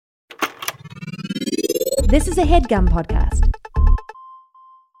This is a HeadGum podcast.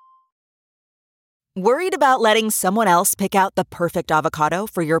 Worried about letting someone else pick out the perfect avocado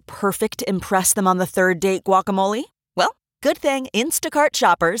for your perfect impress them on the third date guacamole? Well, good thing Instacart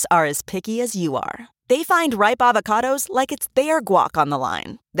shoppers are as picky as you are. They find ripe avocados like it's their guac on the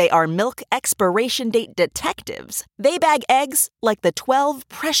line. They are milk expiration date detectives. They bag eggs like the 12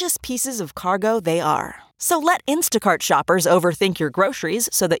 precious pieces of cargo they are. So let Instacart shoppers overthink your groceries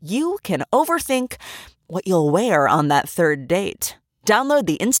so that you can overthink what you'll wear on that third date. Download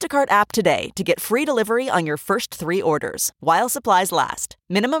the Instacart app today to get free delivery on your first 3 orders, while supplies last.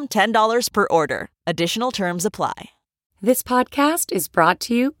 Minimum $10 per order. Additional terms apply. This podcast is brought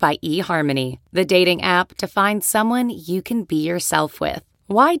to you by eHarmony, the dating app to find someone you can be yourself with.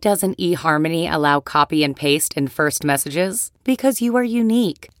 Why doesn't eHarmony allow copy and paste in first messages? Because you are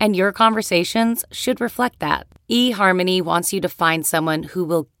unique, and your conversations should reflect that. eHarmony wants you to find someone who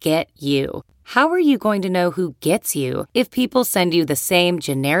will get you. How are you going to know who gets you if people send you the same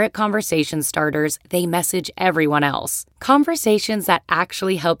generic conversation starters they message everyone else? Conversations that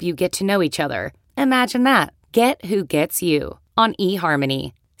actually help you get to know each other. Imagine that. Get who gets you on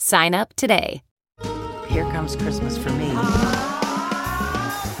eHarmony. Sign up today. Here comes Christmas for me. We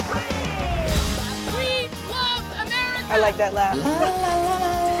love America. I like that laugh.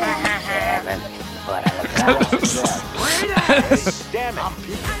 Damn it.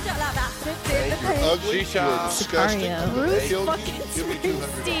 You're ugly, you're disgusting. Bruce Give fucking me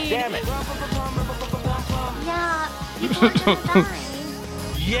 $200. Damn it. Yeah, you want to die.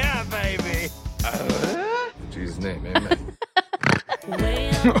 Yeah, baby. In Jesus' name, amen.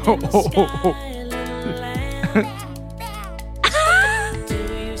 Do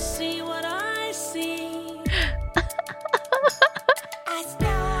you see what I see? A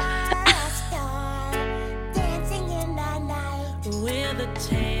star, dancing in the night with a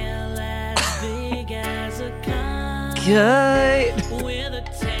tail as big as a Cahn. Good. With a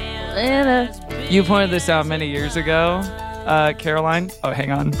tail as big You pointed this out many years ago, Caroline. Oh,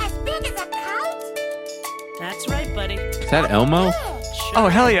 hang on. as big as a couch. That's right, buddy. Is that Elmo? Oh,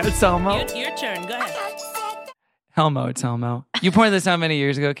 hell yeah, it's Elmo. Your turn. Go ahead. Elmo, it's Elmo. You pointed this out many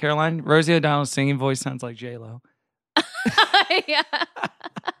years ago, Caroline. Rosie O'Donnell's singing voice sounds like J-Lo. Yeah.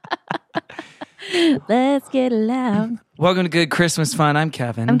 Let's get loud. Welcome to Good Christmas Fun. I'm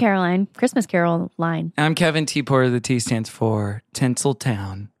Kevin. I'm Caroline. Christmas Carol line. I'm Kevin T. Porter. The T stands for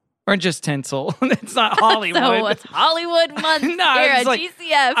Tinseltown. Or just tinsel. It's not Hollywood. So it's Hollywood month No, I here was at like-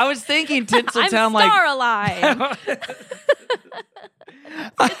 GCF. I was thinking Tinseltown I'm like... Star Alive.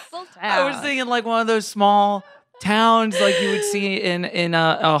 I was thinking like one of those small towns like you would see in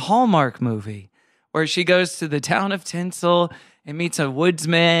a Hallmark movie where she goes to the town of Tinsel and meets a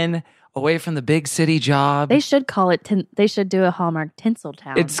woodsman away from the big city job. They should call it. They should do a Hallmark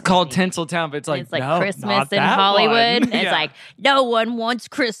Tinseltown. It's called Tinseltown, but it's like, it's like no, Christmas not in that Hollywood. one. It's Yeah. like no one wants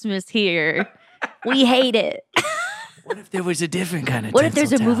Christmas here. We hate it. What if there was a different kind of What if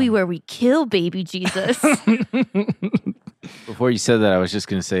there's a Tinseltown? movie where we kill baby Jesus? Before you said that, I was just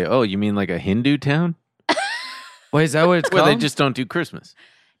going to say, oh, you mean like a Hindu town? Wait, is that what it's Where called? they just don't do Christmas?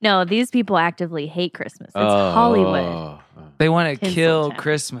 No, these people actively hate Christmas. It's Hollywood. They want to kill Tinseltown.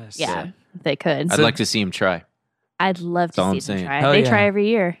 Christmas. Yeah, if they could. I'd like to see him try. I'd love That's all to I'm see them saying. try. Hell They yeah. try every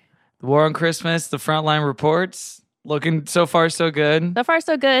year. The War on Christmas, the frontline reports, looking so far so good. So far,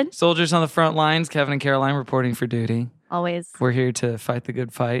 so good. Soldiers on the front lines, Kevin and Caroline reporting for duty. Always. We're here to fight the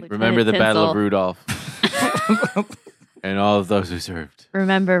good fight. Remember the Battle of Tinsel. Rudolph and all of those who served.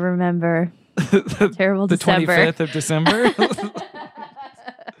 Remember. Terrible The December. 25th of December.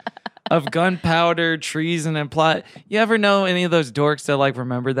 Of gunpowder, treason, and plot. You ever know any of those dorks that like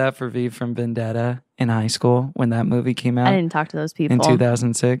remember that for V from Vendetta in high school when that movie came out I didn't talk to those people. in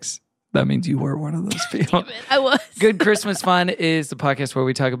 2006? That means you were one of those people. I was. Good Christmas Fun is the podcast where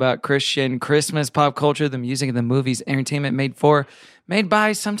we talk about Christian Christmas pop culture, the music and the movies, entertainment made for, made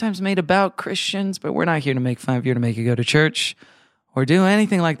by, sometimes made about Christians, but we're not here to make fun of you, to make you go to church or do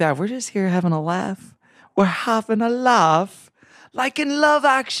anything like that. We're just here having a laugh. We're having a laugh. Like in Love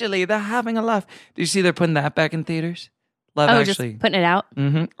Actually, they're having a laugh. Do you see they're putting that back in theaters? Love Actually. Just putting it out.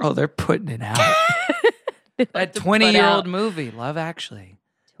 Mm-hmm. Oh, they're putting it out. That 20-year-old movie, Love Actually.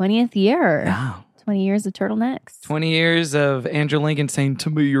 20th year. Wow. 20 years of turtlenecks. 20 years of Andrew Lincoln saying, to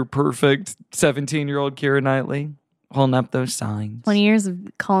me, you're perfect. 17-year-old Keira Knightley holding up those signs. 20 years of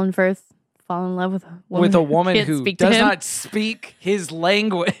Colin Firth falling in love with a woman, Who can't speak to does him. not speak his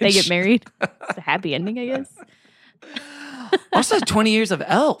language. They get married. It's a happy ending, I guess. Also, 20 years of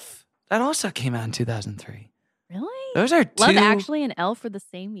Elf. That also came out in 2003. Really? Those are two. Love Actually and Elf for the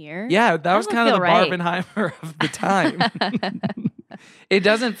same year? Yeah, that was doesn't kind of the feel right. Barbenheimer of the time. It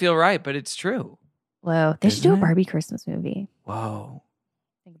doesn't feel right, but it's true. Whoa, they should do a Isn't it? Barbie Christmas movie. Whoa.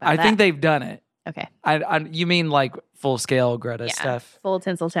 Think about I that. think they've done it. Okay. You mean like full scale Greta Yeah. stuff? Full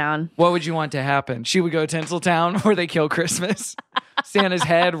Tinseltown. What would you want to happen? She would go to Tinseltown where they kill Christmas. Santa's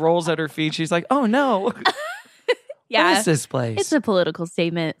head rolls at her feet. She's like, oh no. Yeah. What is this place? It's a political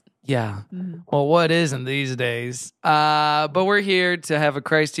statement. Yeah. Mhm. Well, what isn't these days? But we're here to have a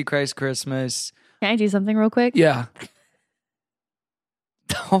Christy Christ Christmas. Can I do something real quick? Yeah.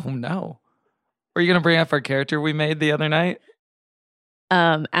 Oh no. Are you gonna bring up our character we made the other night?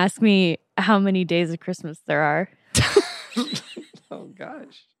 Ask me how many days of Christmas there are. Oh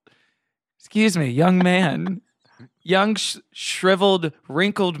gosh. Excuse me, young man. Young, shriveled,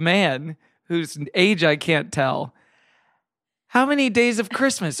 wrinkled man whose age I can't tell. How many days of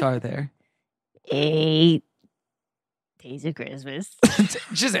Christmas are there? 8 days of Christmas.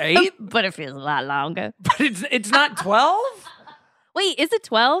 Just 8? But it feels a lot longer. But it's not 12? Wait, is it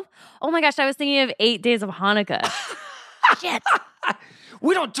 12? Oh my gosh, I was thinking of 8 days of Hanukkah. Shit.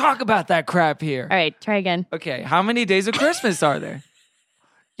 We don't talk about that crap here. All right, try again. Okay, how many days of Christmas are there?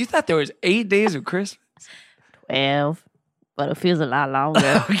 You thought there was 8 days of Christmas? 12, but it feels a lot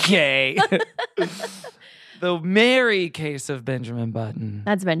longer. Okay. The merry case of Benjamin Button.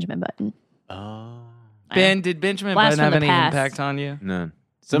 That's Benjamin Button. Oh. Ben, did Benjamin Blast Button have from the any past. impact on you? None.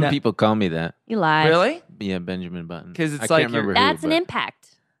 Some No. people call me that. You lied. Really? Yeah, Benjamin Button. 'Cause it's I like can't remember That's who, an but- impact.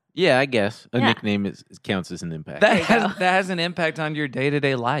 Yeah, I guess a Yeah. nickname counts as an impact. That has an impact on your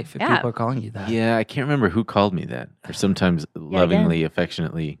day-to-day life if Yeah. people are calling you that. Yeah, I can't remember who called me that, or sometimes lovingly,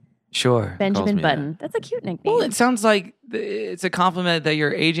 affectionately. Sure. Benjamin me Button. That's a cute nickname. Well, it sounds like it's a compliment that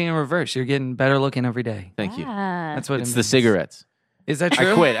you're aging in reverse. You're getting better looking every day. Thank you. Yeah. That's what It's it the means. cigarettes. Is that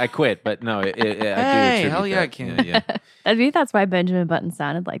true? I quit, but no, I do Hey, attribute hell yeah, that. I can. Yeah. I think that's why Benjamin Button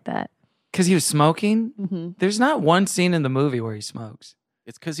sounded like that. Because he was smoking? Mm-hmm. There's not one scene in the movie where he smokes.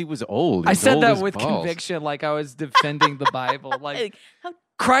 It's because he was old. I He's said old that as with balls. conviction, like I was defending the Bible. Like, How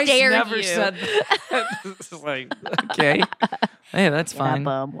Christ dare never you. said that. It's like, okay. Hey, that's fine.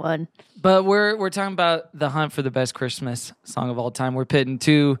 bum one. But we're talking about the hunt for the best Christmas song of all time. We're pitting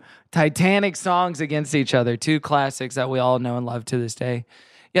two Titanic songs against each other, two classics that we all know and love to this day.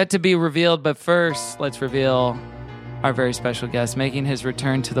 Yet to be revealed, but first, let's reveal our very special guest making his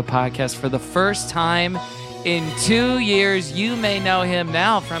return to the podcast for the first time in 2 years. You may know him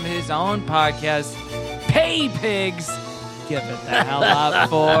now from his own podcast, Pay Pigs. Give it the hell up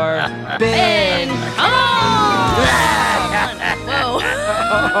for Ben. Come on! Whoa.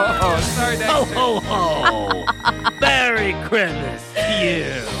 Oh, sorry, Dexter. ho! Merry Christmas to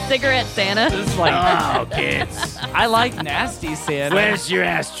you. Cigarette Santa. This is like, Oh, kids. I like nasty Santa. Where's your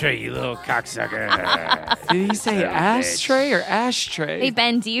ashtray, you little cocksucker? Did he say Son of a bitch. ashtray or ashtray? Hey,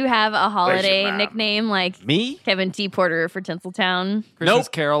 Ben, do you have a holiday mom? nickname like Me? Kevin T. Porter for Tinseltown? Christmas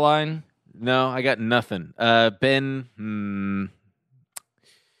Nope. Caroline. No, I got nothing. Ben.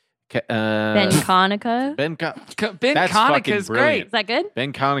 Ben Conica? Ben. Ben That's Conica fucking is brilliant. great. Is that good?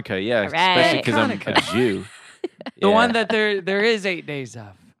 Ben Conica, yeah, All right. especially because I'm Conica. a Jew. The Yeah. one that there is 8 days of.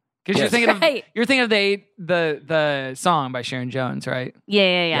 Because Yes. you're thinking of the song by Sharon Jones, right?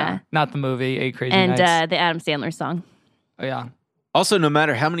 Yeah. Not the movie, 8 Crazy And Nights. the Adam Sandler song. Oh, yeah. Also, no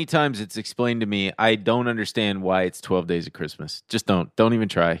matter how many times it's explained to me, I don't understand why it's 12 days of Christmas. Just don't even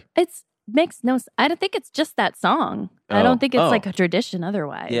try. It's makes no. I don't think it's just that song. I Oh. don't think it's Oh. like a tradition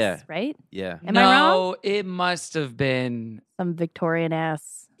otherwise. Yeah. Right? Yeah. Am I wrong? It must have been, Some Victorian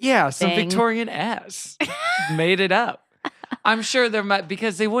ass. some thing. Victorian ass made it up. I'm sure there might,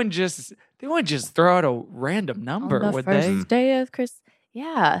 because they wouldn't just throw out a random number, On the would first they? day of Christmas.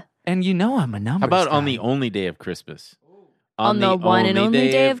 Yeah. And you know I'm a number. How about on the only day of Christmas? On the one and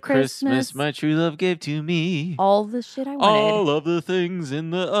only day of Christmas, my true love gave to me All the shit I wanted. all of the things in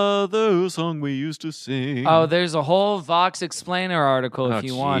the other song we used to sing. Oh, there's a whole Vox Explainer article if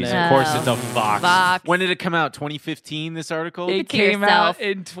you want jeez. it. Of course, Oh. it's a Vox. Vox. When did it come out? 2015. This article. It to came yourself. out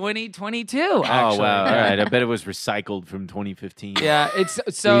in 2022. Oh Actually. wow! All right, I bet it was recycled from 2015. Yeah, it's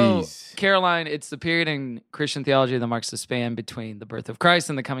so Jeez. Caroline. It's the period in Christian theology that marks the span between the birth of Christ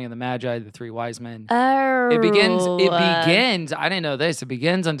and the coming of the Magi, the 3 wise men. Oh. It begins. I didn't know this. It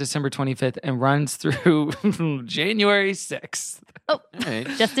begins on December 25th and runs through January 6th. All right.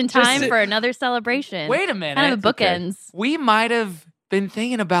 Just in time Just- for another celebration. Wait a minute. Kind of a Okay. bookends. We might have been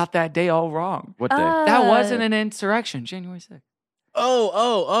thinking about that day all wrong. What day? That wasn't an insurrection. January 6th.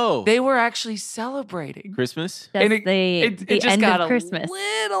 Oh. They were actually celebrating. Christmas. Just And the just end got of Christmas. a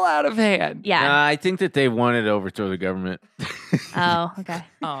little out of hand. Yeah. Nah, I think that they wanted to overthrow the government. Oh, okay.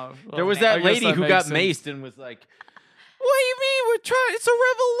 Oh, There was I that guess lady that who makes got sense. maced and was like, "What do you mean we're trying? It's a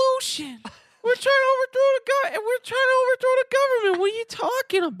revolution." We're trying to overthrow the government. We're trying to overthrow the government. What are you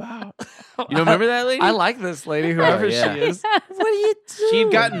talking about? You don't remember that lady? I like this lady, whoever yeah. she is. What are you doing? She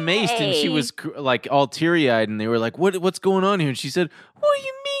had gotten maced and she was like all teary-eyed and they were like, what's going on here? And she said, what do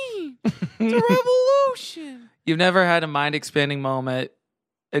you mean? It's a revolution. You've never had a mind-expanding moment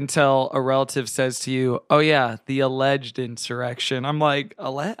until a relative says to you, oh yeah, the alleged insurrection. I'm like,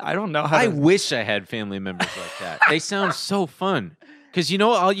 I don't know how I to... wish I had family members like that. They sound so fun. Because you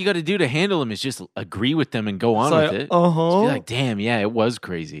know all you got to do to handle them is just agree with them and go on with it. Just be like, damn, yeah, it was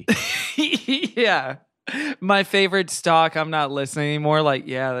crazy. Yeah. My favorite stock, I'm not listening anymore. Like,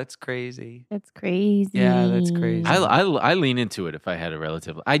 yeah, that's crazy. That's crazy. Yeah, that's crazy. I lean into it if I had a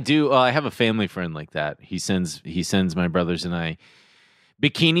relative. I do. I have a family friend like that. He sends my brothers and I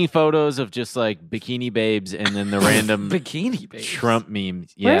bikini photos of just like bikini babes and then the random bikini babes. Trump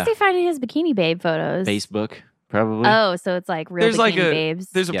memes. Yeah. Where is he finding his bikini babe photos? Facebook, probably. Oh, so it's like real bikini babes.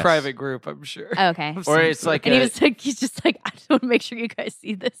 There's a Yes. private group, I'm sure. Oh, okay. Or it's like And he was like, he's just like, I just want to make sure you guys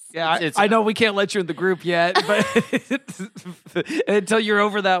see this. Yeah, It's- I know we can't let you in the group yet, but until you're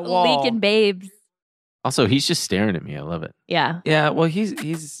over that wall. Leaking babes. also, he's just staring at me. I love it. Yeah. Yeah, well, he's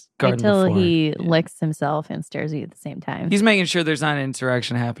guarding the Until fort. he licks himself and stares at you at the same time. He's making sure there's not an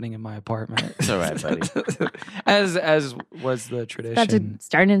insurrection happening in my apartment. It's all right, buddy. as was the about to tradition.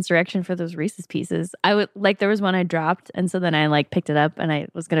 start an insurrection for those Reese's pieces. I would like there was one I dropped, and so then I like picked it up and I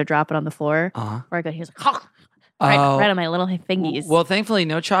was gonna drop it on the floor. Uh-huh. Where I go, he was like, right on my little fingies. Well, thankfully,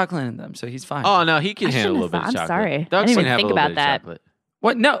 no chocolate in them, so he's fine. Oh no, he can I handle a shouldn't little bit have of thought- chocolate. I'm sorry. I Dogs didn't can even have think a little about bit of that. chocolate.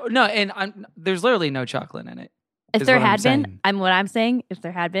 What? No, and there's literally no chocolate in it. if is there what I'm had been, saying. what I'm saying, if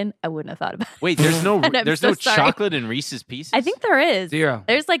there had been, I wouldn't have thought about it. Wait, there's no And I'm there's so no sorry. chocolate in Reese's Pieces? I think there is. Zero.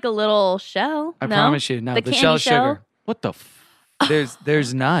 There's like a little shell. I No? promise you. No, the candy shell sugar. What the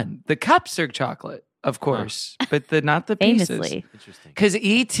There's none. The cups are chocolate, of course, but not the pieces. Famously. Interesting. Because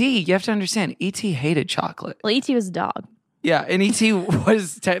E.T., you have to understand, E.T. hated chocolate. Well, E.T. was a dog. Yeah, and E.T.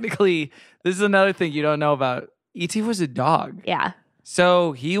 was technically, this is another thing you don't know about. E.T. was a dog. Yeah.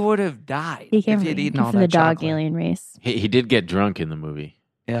 So he would have died He came if he had eaten from all the that dog chocolate. alien race. He did get drunk in the movie.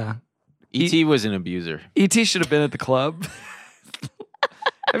 Yeah. E.T. was an abuser. E.T. should have been at the club.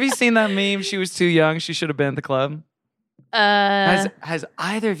 Have you seen that meme? She was too young. She should have been at the club. Has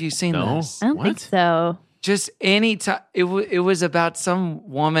either of you seen No. this? I don't think What? so. Just any time. It was about some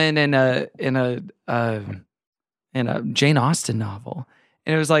woman in a Jane Austen novel,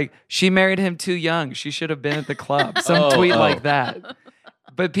 and it was like she married him too young. She should have been at the club. Some tweet like that.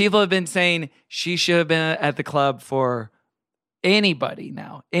 But people have been saying she should have been at the club for anybody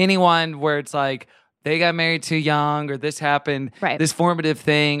now. Anyone where it's like they got married too young or this happened, Right. this formative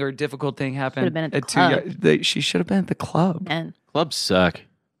thing or difficult thing happened. Should have been at the too club. young. She should have been at the club And Clubs suck.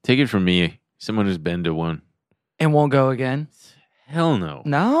 Take it from me, someone who's been to one. and won't go again. Hell no.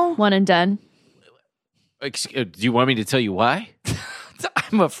 No, one and done. Do you want me to tell you why?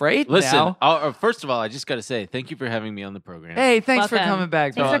 I'm afraid Listen, now. first of all, I just got to say thank you for having me on the program. Hey, thanks for Welcome. coming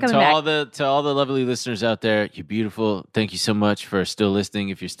back. Thanks dog. for coming back. To all the lovely listeners out there, you're beautiful. Thank you so much for still listening.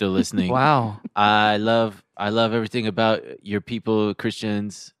 If you're still listening, Wow. I love everything about your people,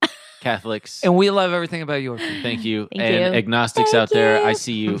 Christians, Catholics. And we love everything about your people. Thank you, Thank and you. agnostics Thank out there. you. I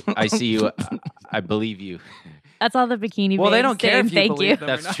see you. I see you. I believe you. That's all the bikini Well, babes they don't care saying if you thank believe you. them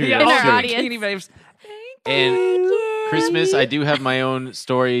That's or not. true. Yeah, That's all true. the Audience. bikini babes. And Christmas, I do have my own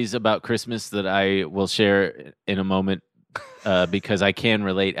stories about Christmas that I will share in a moment because I can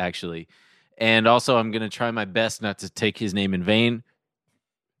relate actually. And also, I'm going to try my best not to take his name in vain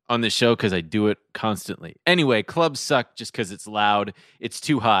on this show because I do it constantly. Anyway, clubs suck just because it's loud. It's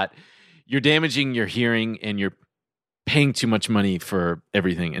too hot. You're damaging your hearing and you're paying too much money for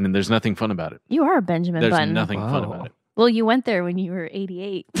everything. And then there's nothing fun about it. You are a Benjamin There's Button. nothing fun Whoa. about it. Well, you went there when you were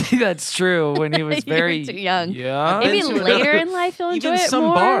 88. That's true. When he was You were very too young. Yeah. Maybe been to- later in life you'll enjoy Even it some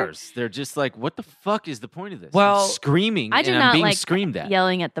more. bars, they're just like, what the fuck is the point of this? Well, I'm screaming I do and not I'm being like screamed at.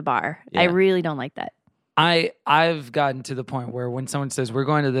 yelling at the bar. I Yeah. really don't like that. I've gotten to the point where when someone says we're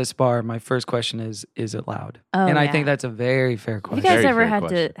going to this bar, my first question is it loud? Oh, and I yeah. think that's a very fair Have question. you guys Very ever fair had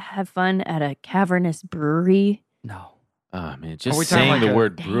question. to have fun at a cavernous brewery? No. Oh man, Are we just talking saying like the a-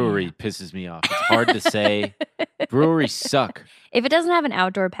 word brewery pisses me off. It's hard to say. Breweries suck. If it doesn't have an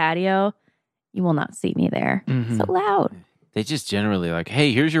outdoor patio, you will not see me there. Mhm. So loud. They just generally like,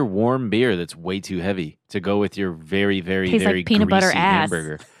 hey, here's your warm beer that's way too heavy to go with your very, very, Tastes like very peanut butter greasy ass.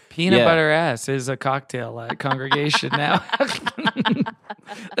 hamburger. Peanut Yeah. butter ass is a cocktail at Congregation now.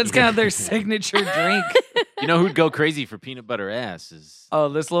 That's kind of their signature drink. You know who'd go crazy for peanut butter ass is Oh,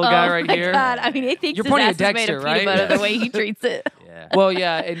 this little guy oh right my here. God. I mean, he thinks You're his pointing ass at is made Dexter, of right? peanut butter Yeah. the way he treats it. yeah. Well,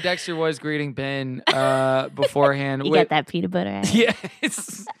 yeah, and Dexter was greeting Ben beforehand. You with- got that peanut butter ass.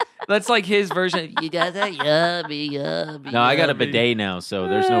 Yes. That's like his version. You got that yummy. No, I got a bidet now, so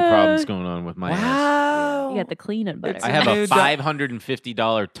there's no problems going on with my ass. Wow. You got the clean and butter. It's I have a Dude.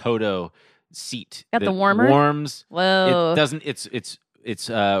 $550 Toto seat. Got the that warmer? Warms. Whoa. It doesn't. It's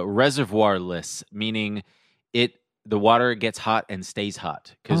reservoirless, meaning the water gets hot and stays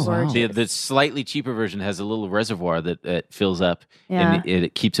hot because Oh, wow. the slightly cheaper version has a little reservoir that fills up Yeah. and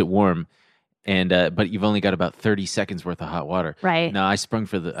it keeps it warm. And but you've only got about 30 seconds worth of hot water. Right. No, I sprung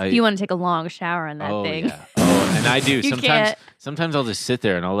for the. You want to take a long shower in that thing. Yeah. Oh, and I do. You sometimes can't. sometimes I'll just sit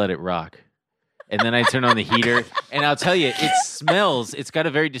there and I'll let it rock. And then I turn on the heater, and I'll tell you, it smells. It's got a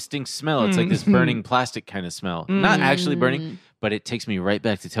very distinct smell. It's like this burning plastic kind of smell. Not actually burning, but it takes me right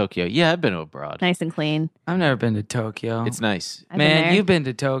back to Tokyo. Yeah, I've been abroad. Nice and clean. I've never been to Tokyo. It's nice. I've been Man, there. you've been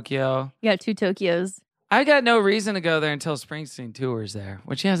to Tokyo. You got 2 Tokyos. I got no reason to go there until Springsteen tours there,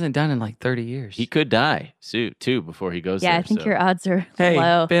 which he hasn't done in like 30 years. He could die too before he goes Yeah, there. I think so. your odds are Hey,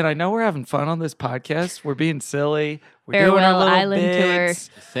 low. Ben, I know we're having fun on this podcast. We're being silly. We're doing our Farewell little Island bits.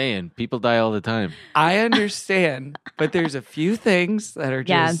 Saying people die all the time. I understand, but there's a few things that are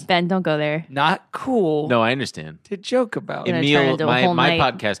Yeah, just Ben, don't go there. not cool No, I understand. to joke about. Gonna turn Emil, into a my whole my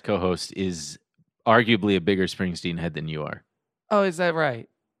night. podcast co-host, is arguably a bigger Springsteen head than you are. Oh, is that right?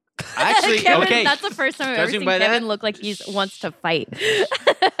 Actually, Kevin, okay. that's the first time I've ever Judging seen by Kevin that- look like he wants to fight.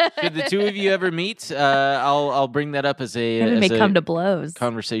 Should the two of you ever meet, I'll bring that up as Kevin a may come to blows.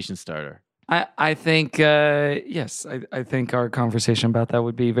 conversation starter. I think, yes, I think our conversation about that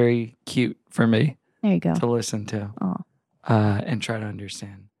would be very cute for me There you go. to listen to Oh. and try to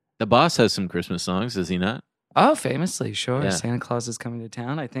understand. The boss has some Christmas songs, does he not? Oh, famously, sure. Yeah. Santa Claus is coming to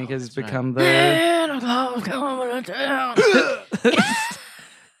town, I think has that's right. become the. Santa Claus coming to town.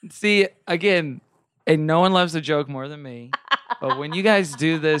 See, again, and no one loves a joke more than me, but when you guys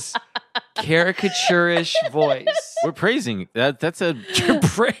do this caricaturish voice, We're praising that. That's a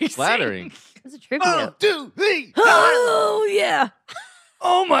praising. flattering. It's a trivia. 2, 3. Oh, yeah.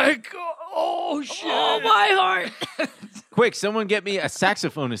 Oh my god! Oh shit! Oh, my heart. Quick, someone get me a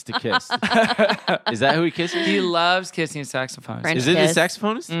saxophonist to kiss. Is that who he kisses? He loves kissing saxophones. French Is it kiss. the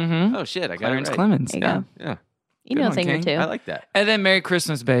saxophonist? Mm-hmm. Oh shit, I got Clarence it right. Clemens. There you Yeah. go. Yeah, You Good know a one, thing or King. two. I like that. And then Merry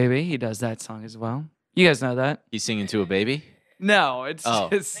Christmas, Baby. He does that song as well. You guys know that? He's singing to a baby. No, it's Oh.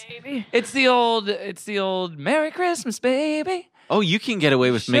 just it's the old Merry Christmas, baby. Oh, you can get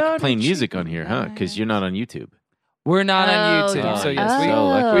away with Shouldn't playing you music on here, huh? Because you're not on YouTube. We're not on Oh, YouTube, yeah. so yes, Oh. we, So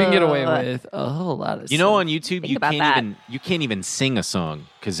lucky. we can get away with a whole lot of You know, stuff. on YouTube, Think about that. you can't even sing a song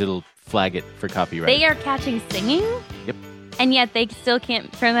because it'll flag it for copyright. They are catching singing. Yep. And yet they still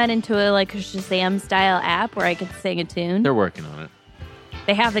can't turn that into a like Shazam style app where I can sing a tune. They're working on it.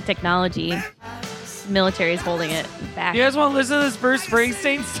 They have the technology. Military is holding it back. You guys want to listen to this Bruce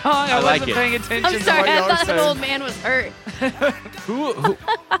Springsteen song? I like wasn't it. paying attention I'm to sorry, what I y'all were thought an saying. old man was hurt. Who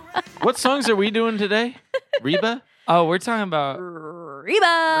what songs are we doing today? Reba? Oh, we're talking about Reba.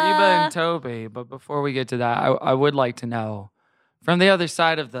 Reba and Toby. But before we get to that, I would like to know from the other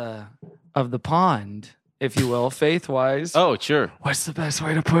side of the pond, if you will, faith-wise. Oh, sure. What's the best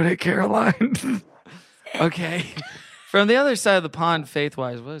way to put it, Caroline? Okay. From the other side of the pond,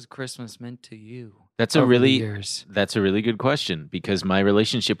 faith-wise, what has Christmas meant to you? That's a over the really years? that's a really good question because my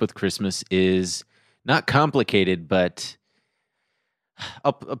relationship with Christmas is not complicated, but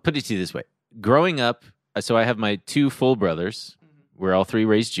I'll put it to you this way. Growing up, so I have my 2 full brothers. We're all 3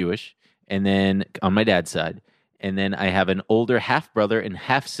 raised Jewish, and then on my dad's side, and then I have an older half brother and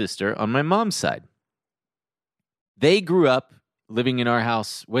half sister on my mom's side. They grew up living in our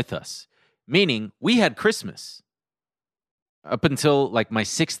house with us, meaning we had Christmas up until like my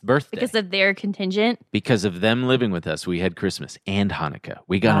 6th birthday. Because of their contingent. Because of them living with us, we had Christmas and Hanukkah.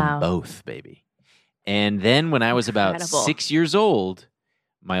 We got Wow. them both, baby. And then when I was about Incredible. 6 years old,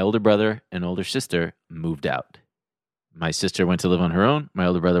 my older brother and older sister moved out. My sister went to live on her own. My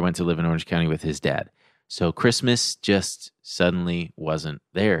older brother went to live in Orange County with his dad. So Christmas just suddenly wasn't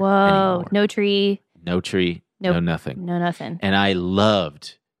there Whoa. anymore. No tree. No tree, no Nope. nothing. No nothing. And I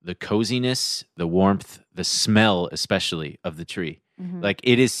loved the coziness, the warmth, the smell, especially of the tree. Mhm. Like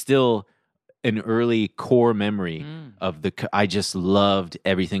it is still an early core memory of the. I just loved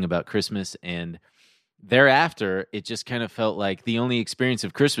everything about Christmas, and thereafter, it just kind of felt like the only experience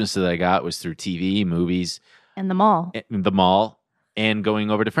of Christmas that I got was through TV, movies, And the mall. the mall, and going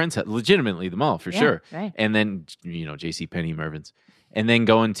over to friends' house. Legitimately, the mall for Yeah, sure. right. And then J.C. Penney, Mervyn's, and then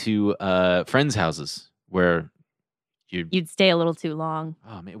going to friends' houses where. You'd stay a little too long.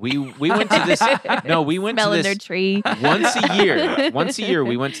 Oh man, we went to this. No, we went to Smelling this their tree. once a year. Once a year,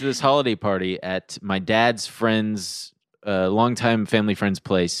 we went to this holiday party at my dad's friend's longtime family friend's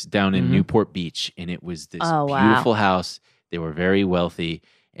place down in Mhm. Newport Beach, and it was this Oh, wow. beautiful house. They were very wealthy,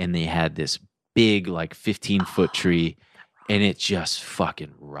 and they had this big, like 15-foot tree, and it just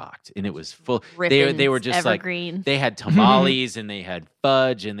fucking rocked. And it was full. They were just evergreen. like, they had tamales and they had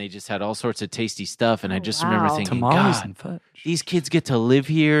fudge and they just had all sorts of tasty stuff. And I just remember thinking, Tamales God, and fudge. these kids get to live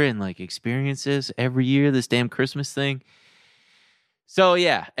here and like experience this every year, this damn Christmas thing. So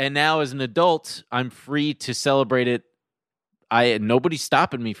yeah, and now as an adult, I'm free to celebrate it. Nobody's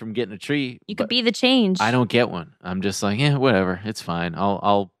stopping me from getting a tree. You could be the change. I don't get one. I'm just like, yeah, whatever. It's fine.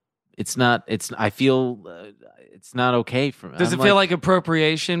 I feel it's not okay for me. Does it feel like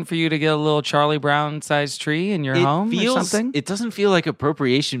appropriation for you to get a little Charlie Brown sized tree in your home or something? It doesn't feel like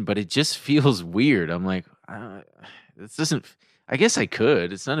appropriation, but it just feels weird. I'm like, this doesn't. I guess I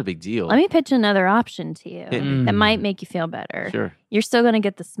could. It's not a big deal. Let me pitch another option to you Mm. that might make you feel better. Sure. You're still going to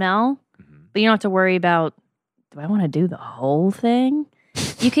get the smell, but you don't have to worry about, do I want to do the whole thing?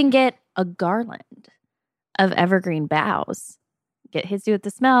 You can get a garland of evergreen boughs. Hits you with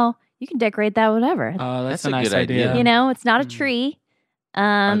the smell. You can decorate that whatever. Oh, that's That's a a nice good idea. You know, it's not a tree.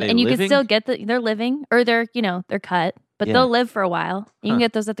 Are they And you can living? still get they're living or they're cut, but Yeah. they'll live for a while. You Huh. can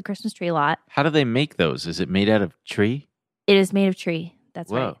get those at the Christmas tree lot. How do they make those? Is it made out of tree? It is made of tree.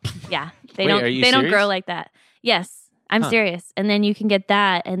 That's Whoa. right. Yeah. They Wait, don't are you they don't serious? grow like that. Yes. I'm Huh. serious. And then you can get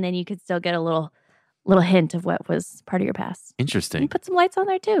that and then you could still get a little hint of what was part of your past. You Interesting. can put some lights on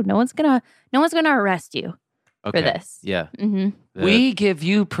there too. No one's gonna arrest you Okay. for this. Yeah. Mm-hmm. We give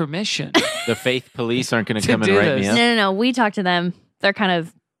you permission. The faith police aren't going to To come and do write me this. up. No. We talked to them. They're kind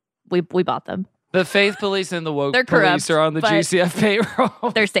of we bought them. The faith police and the woke They're police corrupt, are on the but- GCF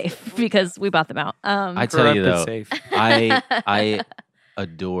payroll. They're safe because we bought them out. I tell you though, Corrupt but safe. I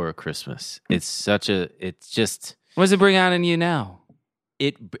adore Christmas. It's just What does it bring out in you now?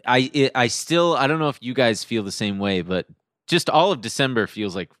 I still I don't know if you guys feel the same way, but just all of December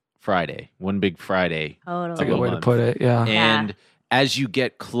feels like Friday, one big Friday. Totally. That's a good Like way to month. put it. Yeah. And as you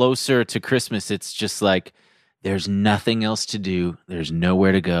get closer to Christmas, it's just like there's nothing else to do. There's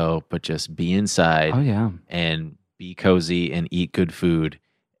nowhere to go but just be inside Oh yeah. and be cozy and eat good food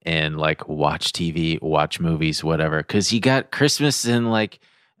and like watch TV, watch movies, whatever. Because you got Christmas and like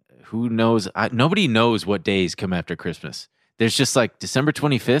who knows? Nobody knows what days come after Christmas. There's just like December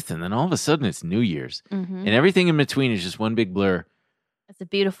 25th, and then all of a sudden it's New Year's, Mhm. and everything in between is just one big blur. It's a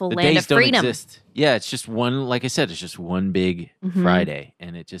beautiful The land days of don't freedom. exist. Yeah, it's just one. Like I said, it's just one big Mhm. Friday,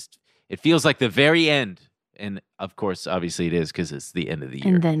 and it feels like the very end. And of course, obviously, it is because it's the end of the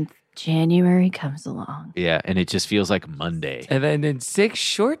year. And then January comes along. Yeah, and it just feels like Monday. And then in 6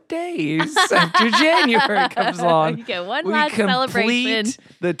 short days after January comes along, You get one we last celebration. complete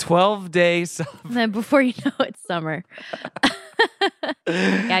the 12-day. And then before you know it, summer.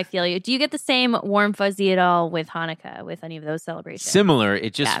 Yeah, I feel you. Do you get the same warm fuzzy at all with Hanukkah, with any of those celebrations? Similar.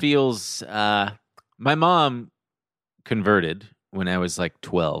 It just Yeah. feels. My mom converted when I was like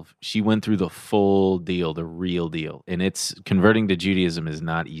 12. She went through the full deal, the real deal, and it's converting to Judaism is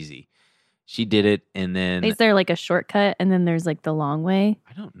not easy. She did it, and then Is there like a shortcut and then there's like the long way?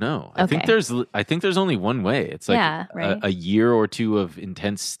 I don't know. I think Okay. there's only one way. It's like Yeah, right. a year or two of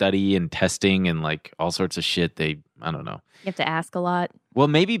intense study and testing and like all sorts of shit. I don't know. You have to ask a lot. Well,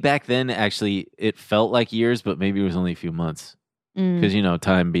 maybe back then actually it felt like years, but maybe it was only a few months Mm, because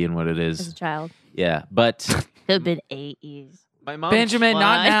time being what it as a is. child. Yeah, but Could have been 8 years. my mom. Benjamin,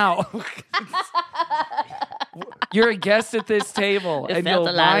 not Why? now. You're a guest at this table, It and felt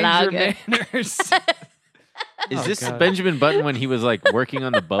you'll a lot mind your longer. manners. Is Oh, this God. Benjamin Button when he was like working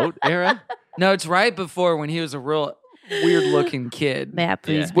on the boat era? No, it's right before when he was a real weird-looking kid. May I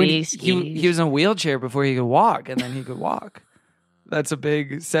please Yeah. When be he excused? was in a wheelchair before he could walk, and then he could walk. That's a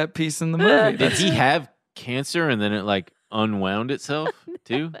big set piece in the movie. Did he have cancer and then it like unwound itself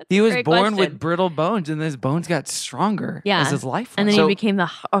too? That's He a was great born question. with brittle bones, and his bones got stronger Yeah. as his life And went. then So- he became a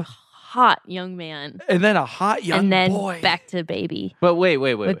hot young man. And then a hot young and then boy. back to baby But wait.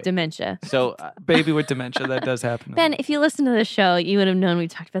 with dementia. So Baby with dementia. That does happen. Ben, if you listen to the show, you would have known we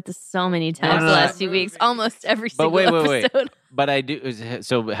talked about this so many times no, the no. last 2 weeks, almost every But single wait. episode. but I do.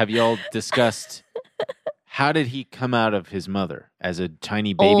 So have you all discussed how did he come out of his mother as a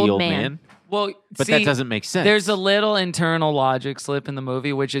tiny baby Old old man. man? Well, But see, that doesn't make sense. There's a little internal logic slip in the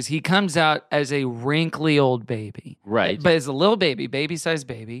movie, which is he comes out as a wrinkly old baby. right. But as a little baby-sized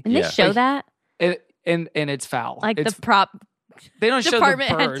baby. And they Yeah. show Like, that? And it's foul. Like It's- the prop they don't show the department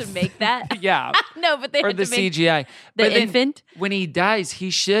had birth. to make that? Yeah. No, but they Or had the to make CGI. the But then infant. when he dies, he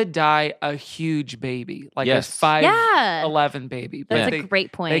should die a huge baby. Like Yes. a 5'11" Yeah. baby. That's But a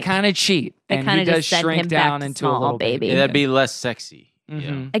great point. They kind of cheat. They and kinda he does just send shrink him back down to into a small little baby. baby. Yeah, that'd be less sexy.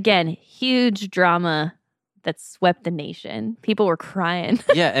 Mhm. Again, huge drama that swept the nation. People were crying.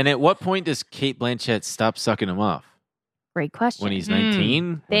 Yeah. And at what point does Kate Blanchett stop sucking him off? Great question. When he's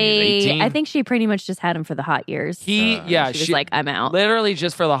 19? When he's 18? I think she pretty much just had him for the hot years. She was like, I'm out. Literally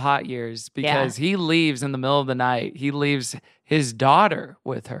just for the hot years because he leaves in the middle of the night. He leaves his daughter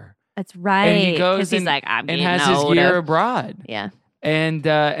with her. That's right. And he goes because he's like, I'm and getting has his older. year abroad. Yeah. And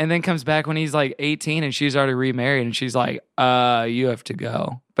then comes back when he's like 18 and she's already remarried and she's like, you have to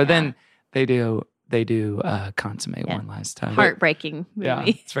go. But then they do consummate one last time. Heartbreaking movie. Yeah,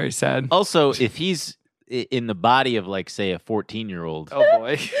 it's very sad. Also, if he's in the body of like, say, a 14-year-old, Oh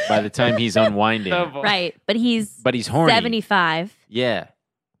boy. by the time he's unwinding, Oh, boy. Right. But he's horny. 75. Yeah.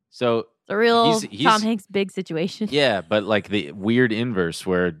 So It's a real he's- Tom Hanks big situation. yeah, but like the weird inverse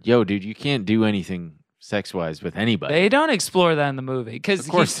where, yo, dude, you can't do anything sex-wise with anybody. They don't explore that in the movie because Of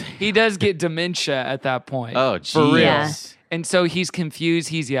course. he does get dementia at that point. Oh, For real. jeez. Yeah. And so he's confused.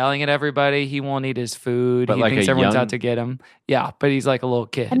 He's yelling at everybody. He won't eat his food. But he like thinks a everyone's young- out to get him. Yeah, but he's like a little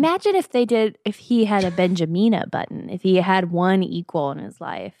kid. Imagine if he had a Benjamina button, if he had one equal in his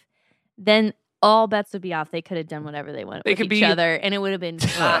life, then all bets would be off. They could have done whatever they wanted They with could each be- other, and it would have been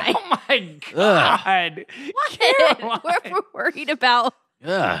fine. Oh my God. Caroline. We're worried about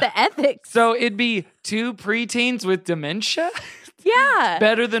Ugh. the ethics. So it'd be 2 preteens with dementia? yeah.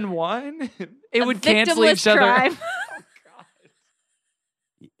 Better than one? It A would cancel victimless each other. crime.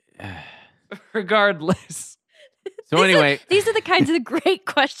 Regardless. So anyway, These are the kinds of great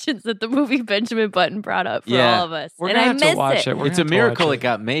questions that the movie Benjamin Button brought up for Yeah. all of us. We're and going to I have to miss watch it. We're it's gonna a have to miracle watch it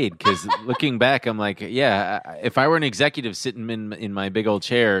got made because looking back, I'm like, yeah, if I were an executive sitting in my big old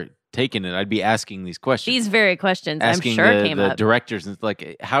chair taking it, I'd be asking these questions. These very questions, asking I'm sure, the, came the up. directors, and it's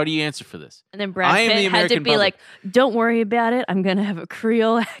like, how do you answer for this? And then Brad I am the Pitt had to American be public. like, don't worry about it. I'm going to have a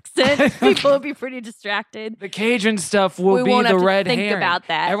Creole accent. People will be pretty distracted. The Cajun stuff will We be won't the have to red think herring. about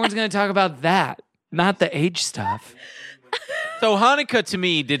that. Everyone's going to talk about that, not the age stuff. So Hanukkah to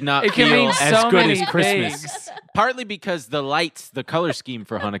me did not It can feel mean as so good many as Christmas. things. Partly because the lights, the color scheme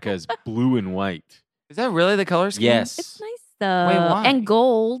for Hanukkah is blue and white. Is that really the color scheme? Yes. It's nice, though. Wait, why? And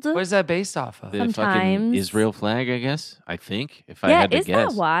gold. What is that based off of? The fucking Sometimes. Israel flag, I guess. I think, if I Yeah, had to is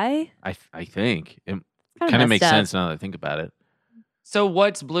guess. that why? I think. It Kinda kind of makes messed up. sense now that I think about it. So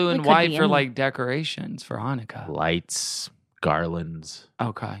what's blue It and could white be for any- like decorations for Hanukkah? Lights, garlands.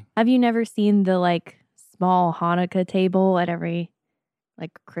 Okay. Have you never seen the like small Hanukkah table at every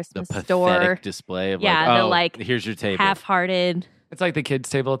like The Christmas pathetic store? display of Yeah, like, the, oh, like, here's your table. Half-hearted. It's like the kids'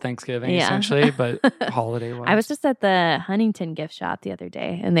 table at Thanksgiving, Yeah. essentially, but holiday wise. I was just at the Huntington gift shop the other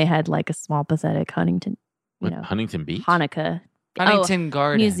day, and they had like a small pathetic Huntington, What, Huntington Beach? Hanukkah Huntington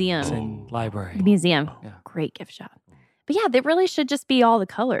Gardens museum. and library. museum. Yeah. Great gift shop. But yeah, they really should just be all the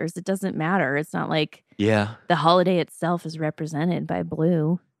colors. It doesn't matter. It's not like Yeah. the holiday itself is represented by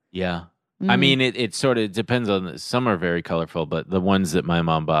blue. Yeah. I Mm. mean, it sort of depends on, some are very colorful, but the ones that my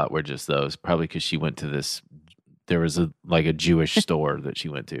mom bought were just those, probably because she went to there was a Jewish store that she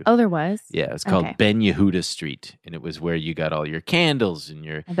went to. Oh, there was? Yeah, it's called Okay. Ben Yehuda Street, and it was where you got all your candles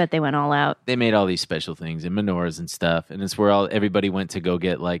and I bet they went all out. they made all these special things and menorahs and stuff, and it's where everybody went to go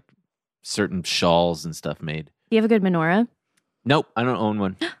get like certain shawls and stuff made. Do you have a good menorah? Nope, I don't own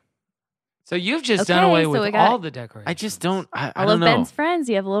one. So you've just done Okay, away so with we got- all the decorations. I just don't. I All don't of know. Ben's friends.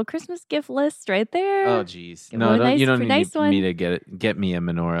 You have a little Christmas gift list right there. Oh, geez. Give No, him a you don't nice- need nice one. me to get me a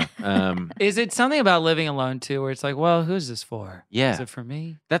menorah. Is it something about living alone too, where it's like, well, who's this for? Yeah. Is it for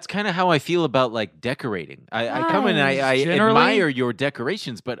me? That's kind of how I feel about like decorating. I come in and I Generally? admire your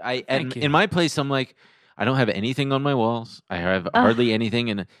decorations, but Thank you. in my place, I'm like, I don't have anything on my walls. I have hardly anything.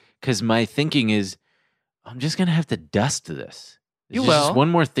 And because my thinking is, I'm just going to have to dust this. You It's just will. one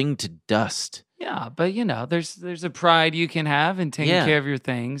more thing to dust. Yeah, but there's a pride you can have in taking Yeah. care of your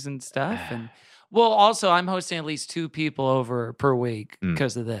things and stuff. And well, also I'm hosting at least 2 people over per week Mm.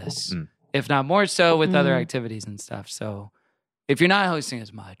 because of this, Mm. if not more so with other Mm. activities and stuff. So if you're not hosting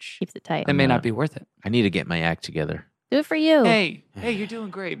as much, Keeps it tight. it may I'm not not. be worth it. I need to get my act together. Do it for you. Hey, you're doing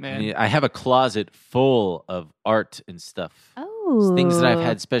great, man. I have a closet full of art and stuff. Oh. Things that I've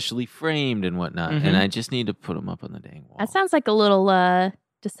had specially framed and whatnot. Mhm. And I just need to put them up on the dang wall. That sounds like a little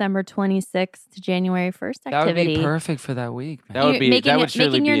December 26th to January 1st That would activity. be perfect for that week, man. That would You're be making that it- would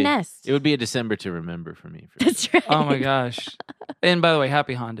surely making your be nest. It would be a December to remember for me. For That's right. Oh my gosh! And by the way,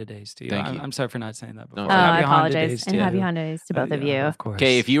 happy Honda Days to you. Thank I'm, you. I'm sorry for not saying that before. No, Oh, Happy I Happy Honda apologize. Days And to happy you. Honda Days to both of you. Of course.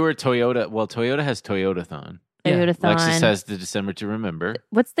 Okay, if you were Toyota, well, Toyota has Toyotathon. Yeah. Toyotathon. Lexus has the December to remember.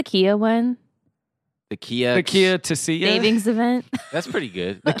 What's the Kia one? The Kia. the Kia to see you. Savings event. That's pretty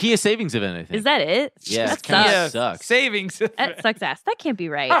good. The Kia savings event, I think. Is that it? Yeah, That it kinda sucks. sucks. Savings. That sucks ass. That can't be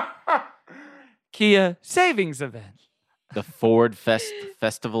right. Kia savings event. The Ford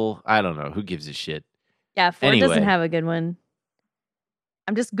Festival? I don't know. Who gives a shit? Yeah, Ford Anyway. doesn't have a good one.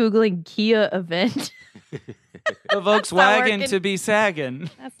 I'm just Googling Kia event. The Volkswagen to be sagging.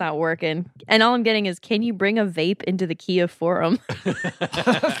 That's not working. And all I'm getting is, can you bring a vape into the Kia forum?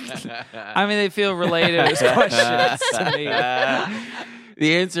 I mean, they feel related as questions to me.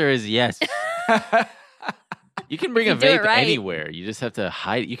 The answer is yes. You can bring a do it vape right. anywhere. You just have to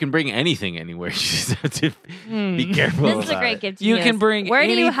hide it. You can bring anything anywhere. You just have to be careful. This is a about great it. gift. You can bring Where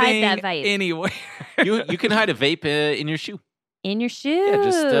anything do you hide that vape? anywhere. You can hide a vape in your shoe. In your shoe. Yeah,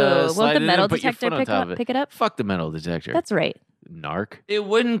 just slide Won't it the in metal and put your detector foot on top of it. pick it up? Fuck the metal detector. That's right. Narc. It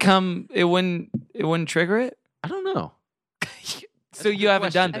wouldn't trigger it. I don't know. So you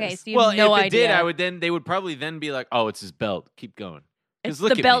haven't done this. Okay, so you have no if it idea. did, they would probably then be like, "Oh, it's his belt. Keep going." It's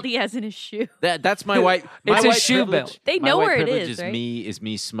Look the at belt me. he has in his shoe. That's my white. It's my a white shoe privilege. belt. They My know white where it privilege is, right?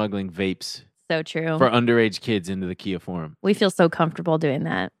 me smuggling vapes So true. for underage kids into the Kia Forum. We feel so comfortable doing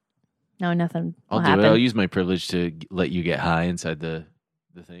that. No, nothing will I'll do happen. it. I'll use my privilege to let you get high inside the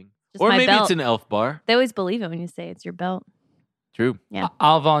thing. Just Or my maybe belt. it's an elf bar. They always believe it when you say it's your belt. True. Yeah.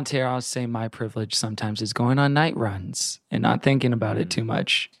 I'll volunteer. I'll say my privilege sometimes is going on night runs and not thinking about it too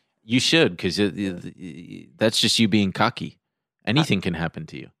much. You should, because that's just you being cocky. Anything can happen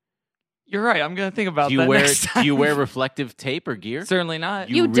to you. You're right. I'm going to think about Do you that wear next time. Do you wear reflective tape or gear? Certainly not.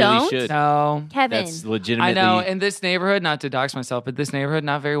 You really don't? should. No. Kevin. That's I legitimately. know. In this neighborhood, not to dox myself, but this neighborhood,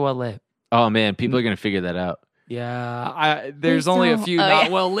 not very well lit. Oh man, people are gonna figure that out. Yeah. There's Please only a don't. few Oh, not yeah.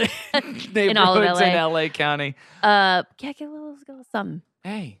 well lit In all of neighborhoods in LA. LA County. Yeah, get a little something.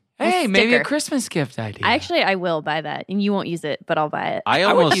 Hey, maybe a sticker. Christmas gift idea. I will buy that, and you won't use it, but I'll buy it. I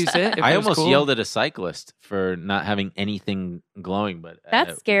I would almost use it if I it was almost cool. yelled at a cyclist for not having anything glowing, but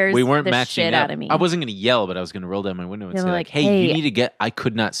That scares we weren't the matching shit up. out of me. I wasn't gonna yell, but I was gonna roll down my window and They say were like, like, "Hey, "Hey." you need to get." I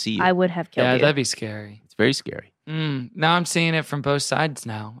could not see you. I would have killed Yeah, you. that'd be scary. It's very scary. Now I'm seeing it from both sides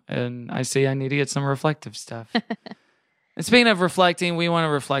now, and I see I need to get some reflective stuff. And speaking of reflecting, we want to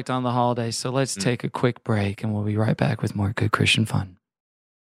reflect on the holidays, so let's take a quick break, and we'll be right back with more good Christian fun.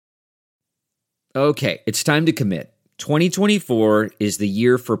 Okay, it's time to commit. 2024 is the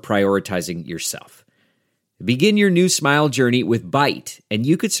year for prioritizing yourself. Begin your new smile journey with Byte, and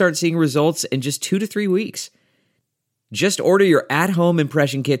you could start seeing results in just 2 to 3 weeks. Just order your at-home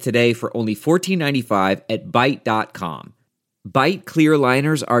impression kit today for only $14.95 at Byte.com. Byte clear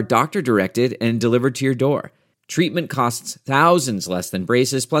liners are doctor-directed and delivered to your door. Treatment costs thousands less than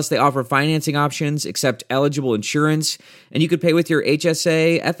braces, plus they offer financing options, accept eligible insurance, and you could pay with your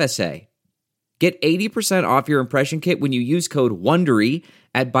HSA, FSA. Get 80% off your impression kit when you use code WONDERY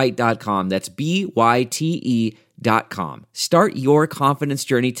at Byte.com. That's BYTE.com. Start your confidence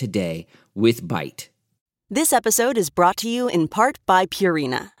journey today with Byte. This episode is brought to you in part by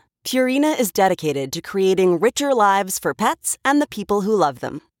Purina. Purina is dedicated to creating richer lives for pets and the people who love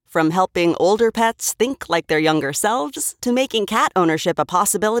them. From helping older pets think like their younger selves to making cat ownership a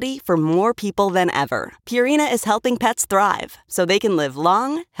possibility for more people than ever, Purina is helping pets thrive so they can live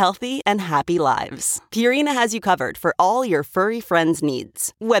long, healthy, and happy lives. Purina has you covered for all your furry friends'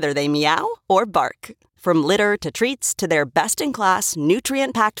 needs, whether they meow or bark. From litter to treats to their best-in-class,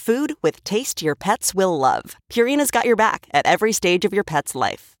 nutrient-packed food with taste your pets will love, Purina's got your back at every stage of your pet's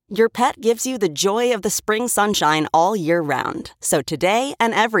life. Your pet gives you the joy of the spring sunshine all year round. So today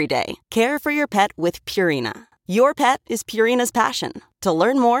and every day, care for your pet with Purina. Your pet is Purina's passion. To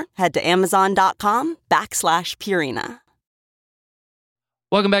learn more, head to Amazon.com/Purina.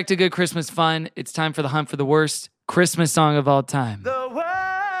 Welcome back to Good Christmas Fun. It's time for the hunt for the worst Christmas song of all time. The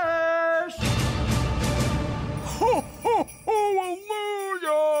worst. Ho, ho, ho,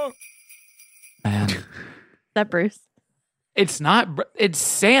 hallelujah. Man, Is that Bruce? it's not. It's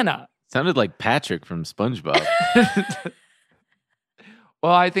Santa. Sounded like Patrick from SpongeBob.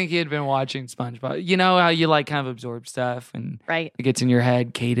 Well, I think he had been watching SpongeBob. You know how you like kind of absorb stuff and Right. it gets in your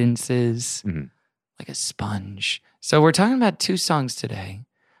head, cadences, Mhm. like a sponge. So we're talking about 2 songs today.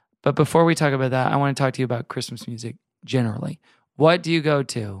 But before we talk about that, I want to talk to you about Christmas music generally. What do you go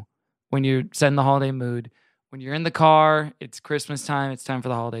to when you're setting the holiday mood? When you're in the car, it's Christmas time, it's time for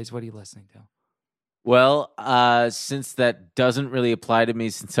the holidays. What are you listening to? Well, since that doesn't really apply to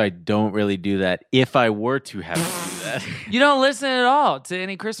me, since I don't really do that, if I were to have to do that, You don't listen at all to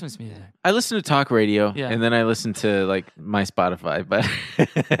any Christmas music. I listen to talk radio, Yeah. and then I listen to like my Spotify. But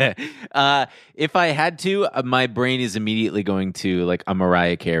if I had to, my brain is immediately going to like a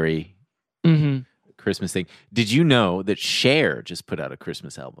Mariah Carey Mm-hmm. Christmas thing. Did you know that Cher just put out a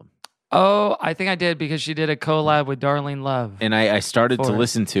Christmas album? Oh, I think I did because she did a collab with Darlene Love. And I started to For it.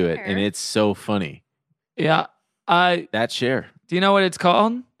 listen to it, and it's so funny. Yeah. That's Cher. Do you know what it's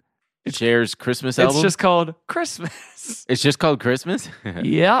called? Cher's Christmas album? It's just called Christmas. It's just called Christmas?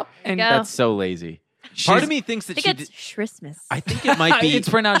 Yep. And go. That's so lazy. Part of me thinks that I she think it's did. Christmas. I think it might be. It's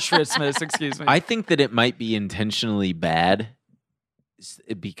pronounced Christmas. Excuse me. I think that it might be intentionally bad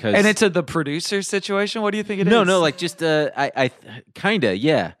because, and it's the producer situation. What do you think it is? no, like just I kind of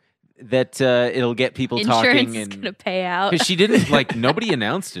that it'll get people Insurance talking is and gonna pay out. because she didn't like nobody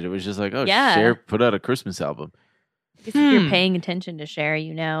announced it. It was just like, oh, Yeah. Cher put out a Christmas album. If you're paying attention to Cher,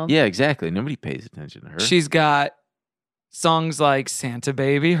 you know. Yeah, exactly. Nobody pays attention to her. She's got songs like Santa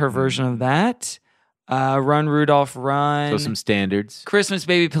Baby, her version of that. Run, Rudolph, Run. So some standards. Christmas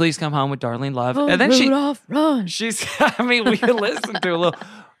Baby, Please Come Home with Darlene Love. Oh, And then Rudolph, run. she's, I mean, we can listen to a little.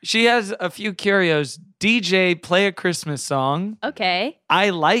 She has a few curios. DJ, play a Christmas song. Okay. I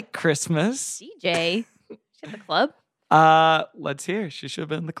like Christmas. DJ. She's at the club. Let's hear. She should have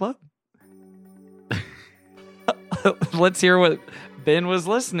been in the club. Let's hear what Ben was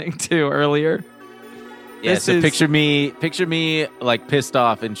listening to earlier. Yeah, This so is- picture me like pissed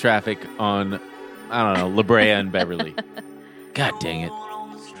off in traffic on, I don't know, La Brea and Beverly. God dang it.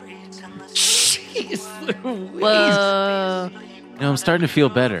 Jeez Louise. Whoa. You know, I'm starting to feel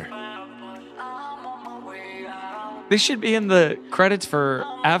better. This should be in the credits for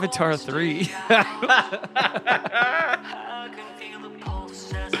Avatar 3.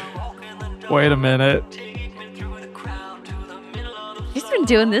 Wait a minute. She's been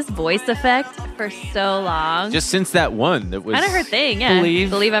doing this voice effect for so long. Just since that one that was kind of her thing, yeah.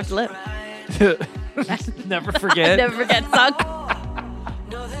 Believe. After Live. Never forget. Never forget song.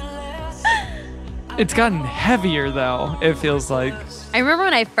 It's gotten heavier though, it feels like. I remember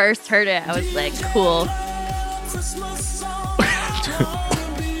when I first heard it, I was like, cool.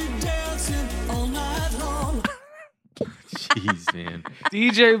 Jeez, man.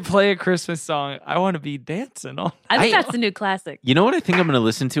 DJ, play a Christmas song. I want to be dancing on. I think that's a new classic. You know what I think I'm going to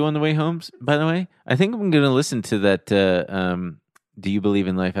listen to on the way home, by the way? I think I'm going to listen to that, Do You Believe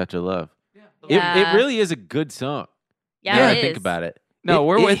in Life After Love? Yeah. It really is a good song. Yeah, Now it I is. think about it. No,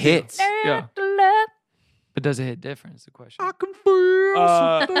 we're it with you. hits. Yeah. But does it hit different is the question. I can feel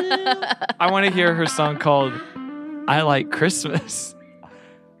I want to hear her song called I Like Christmas.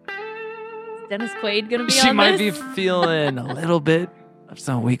 Is Dennis Quaid gonna be She on might this? be feeling a little bit of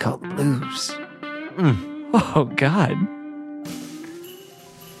something we call the blues. Oh, God.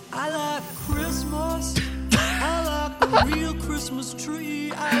 I like Christmas. I like a real Christmas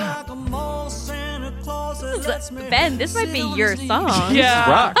tree. I like a mall Santa Claus that lets me Ben, this might be your song. Yeah.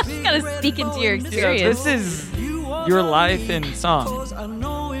 rock. You gotta speak into your Yeah, experience. this is your life in song. 'cause I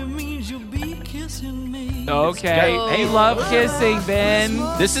know it means you'll be kissing me. Okay. Oh. Hey, love kissing, Ben.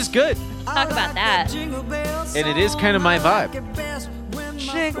 This is good. Talk about that. Jingle bells And it is kind of my vibe. sound best when my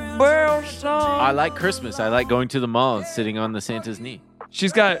Jingle bell song. I like Christmas. I like going to the mall and sitting on the Santa's knee.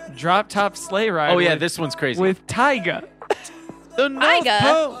 She's got Drop Top Sleigh Ride. Oh, yeah, with, this one's crazy. with Tyga. the North Tyga?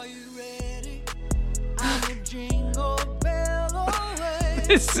 Pole. Are you ready? I'm a jingle bell away.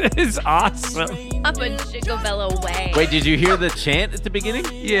 This is awesome. Up a jingle bell away. Wait, did you hear the chant at the beginning?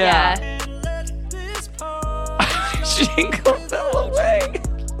 Yeah. And let this party. Jingle bell away.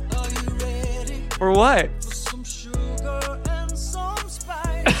 Are you ready? For what? Some sugar and some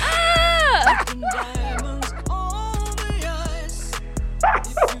spice. Ah! And diamonds on the ice. If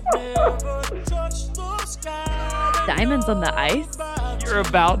you've never touched the sky, then Diamonds on the ice? You're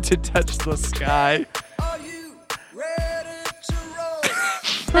about to touch the sky. are you ready to roll?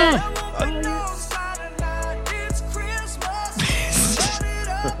 There won't be no silent night. It's Christmas. Turn it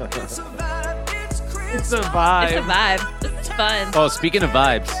up. It's a vibe. It's Christmas. It's a vibe. It's a vibe. This is fun. Oh, speaking of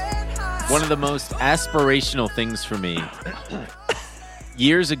vibes, one of the most aspirational things for me.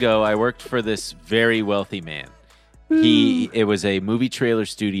 Years ago, I worked for this very wealthy man. It was a movie trailer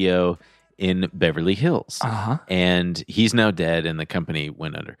studio in Beverly Hills. Uh-huh. And he's now dead and the company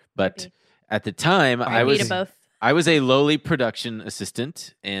went under. But at the time, I Me to was both. I was a lowly production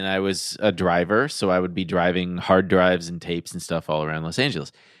assistant and I was a driver, so I would be driving hard drives and tapes and stuff all around Los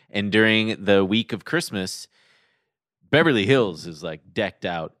Angeles. And during the week of Christmas, Beverly Hills is like decked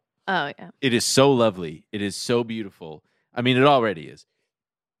out. Oh, yeah. It is so lovely. It is so beautiful. I mean, it already is.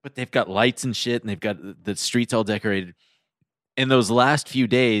 But they've got lights and shit, and they've got the streets all decorated. In those last few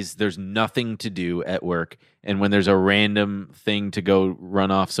days, there's nothing to do at work. And when there's a random thing to go run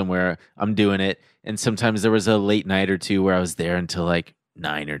off somewhere, I'm doing it. And sometimes there was a late night or two where I was there until like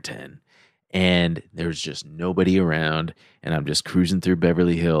 9 or 10. And there's just nobody around. And I'm just cruising through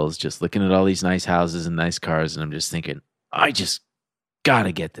Beverly Hills, just looking at all these nice houses and nice cars. And I'm just thinking, I just got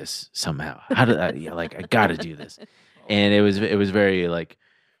to get this somehow. How did I, I got to do this. And it was very like,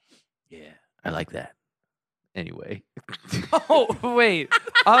 yeah, I like that. Anyway. Oh, wait.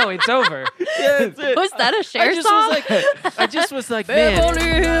 Oh, it's over. Was that a Cher song? I just was like, man.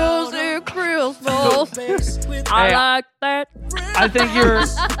 Beverly Hills in Christmas. I like that. I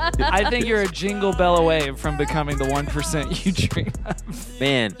think you're a jingle bell away from becoming the 1% you dream of.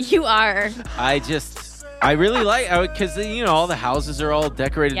 Man, You are. I really like because all the houses are all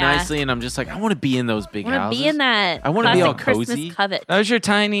decorated Yeah. nicely, and I'm just like, I want to be in those big I want houses. to be in that. I wanna be all classic Christmas cozy. covet. That was your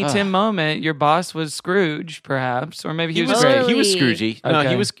Tiny Tim moment. Your boss was Scrooge, perhaps, or maybe he was was- great. He was Totally. Scroogey. No,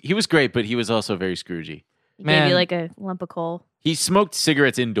 Okay. he was great, but he was also very Scroogey. He Man. gave you like a lump of coal. He smoked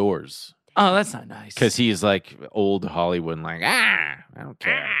cigarettes indoors Oh, that's not nice. because he's like old Hollywood, and like I don't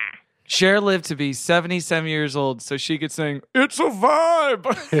care. Cher lived to be 77 years old so she could sing "It's a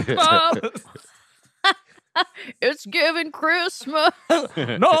Vibe." It's giving Christmas.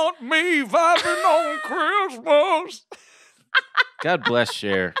 Not me vibing on Christmas. God bless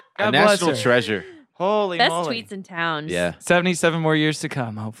Cher, God a bless national her. treasure. Holy Best moly. tweets in town. Yeah. 77 more years to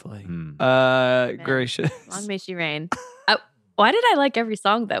come, hopefully. Gracious. Long may she reign. Why did I like every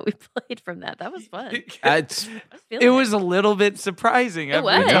song that we played from that? That was fun. It's- I was feeling It was a little bit surprising It every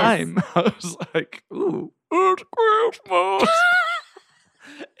was. time. I was like, ooh, it's Christmas.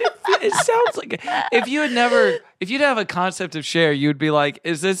 It sounds like if you'd have a concept of Cher, you'd be like,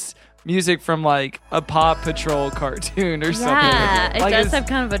 is this music from like a Paw Patrol cartoon or something? Yeah, it Like, does is- have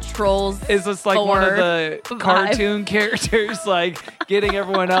kind of a Trolls. Is this like one of Thor the vibe. cartoon characters, like getting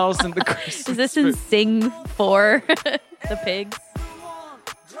everyone else in the Christmas? Is this in Sing 4? The pigs?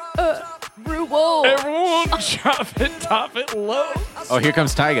 Whoa. Everyone drop it, top it low. oh, here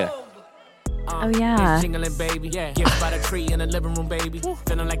comes Tyga. Oh, yeah. Jingling, baby. Yeah. Gift by the tree in the living room, baby.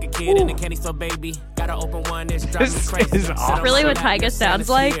 Feeling like a kid in a candy store, baby. Gotta open one, it's driving me This crazy. is awesome. Really what Tyga sounds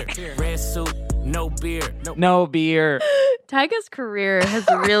like? Red suit, no beard. No beer. Tyga's career has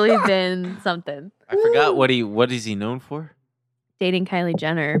really been something. I forgot what is he known for? Dating Kylie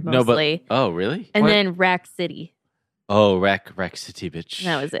Jenner No, but mostly. oh, really? And What? then Rack City. Oh, Rack City, bitch. And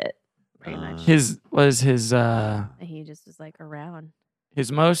that was it. Pretty much. His And he just was like around.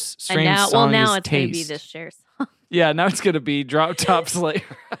 his most And streamed now, song now is it's going to be Taste. this Cher song. Yeah, now it's gonna be Drop Top Sleigh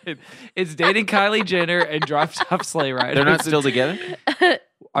Ride. It's dating Kylie Jenner and Drop Top Sleigh Ride. They're not still together?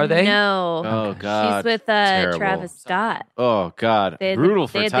 Are they? No. Oh, God. She's with Terrible. Travis Scott. Oh, God. They had Brutal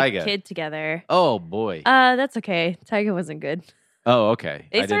they for had Tyga. the kid together. Oh, boy. That's okay. Tyga wasn't good. Oh, okay.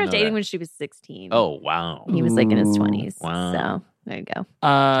 They I didn't started know dating that. when she was 16. Oh, wow. He was like in his 20s. Wow. So there you go.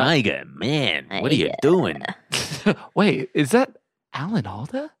 Tyga, man. What are you doing? Wait, is that Alan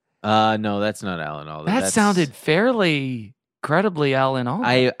Alda? No, that's not Alan Alda. That That's- sounded fairly credibly Alan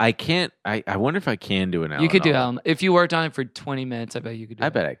Alda. I can't. I wonder if I can do an Alan you could do Alda. Alan. If you worked on it for 20 minutes, I bet you could do I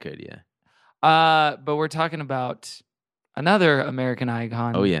it. bet I could, yeah. But we're talking about another American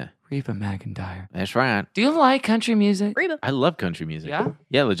icon. Oh, yeah. Reba McEntire. That's right. Do you like country music? Reba. I love country music. Yeah?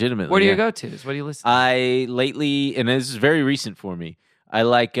 Yeah, legitimately. What are your yeah. go-tos? What do you listen to? I lately, and this is very recent for me, I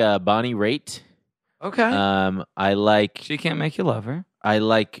like Bonnie Raitt. Okay. I like She Can't Make You Love Her. I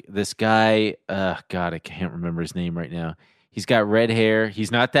like this guy. God, I can't remember his name right now. He's got red hair.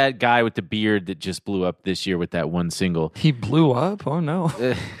 He's not that guy with the beard that just blew up this year with that one single. He blew up? Oh, no.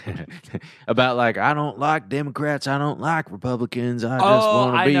 About like, I don't like Democrats. I don't like Republicans. I just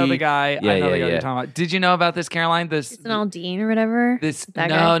want to I be. know the guy. Yeah, I know the guy yeah. you're talking about. Did you know about this, Caroline? This Jason Aldean or whatever. this That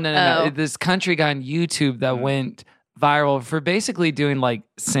no, guy? no, no, no. Oh. This country guy on YouTube that went viral for basically doing like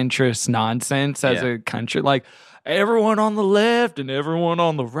centrist nonsense as Yeah. a country, like everyone on the left and everyone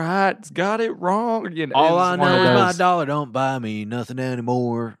on the right's got it wrong. You know, All it's I one of know is my those- dollar don't buy me nothing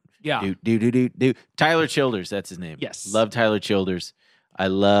anymore. Yeah. Do. Tyler Childers, that's his name. Yes. Love Tyler Childers. I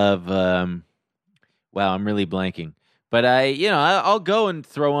love. Wow, I'm really blanking. But I'll go and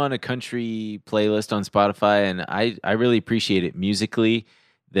throw on a country playlist on Spotify, and I really appreciate it musically.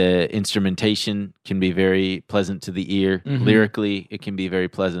 The instrumentation can be very pleasant to the ear. Mhm. Lyrically, it can be very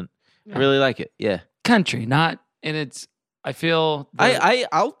pleasant. I really like it. Yeah, country, not and it's. I feel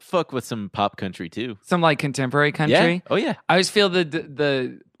I'll fuck with some pop country too. some like contemporary country. Yeah. Oh yeah. I always feel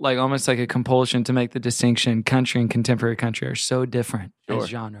the like almost like a compulsion to make the distinction. Country and contemporary country are so different Sure. as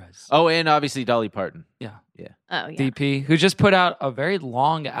genres. Oh, and obviously Dolly Parton. Yeah. Oh, yeah. DP, who just put out a very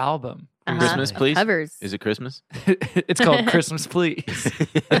long album. Christmas, Of please. Covers. Is it Christmas? It's called Christmas Please.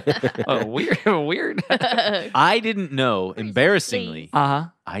 Oh, weird. I didn't know, embarrassingly, Uh-huh.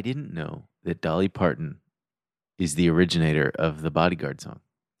 I didn't know that Dolly Parton is the originator of the Bodyguard song.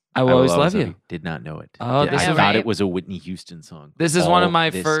 I will always love you. Did not know it. Oh, Did- this I is- thought Right. it was a Whitney Houston song. This is one of all my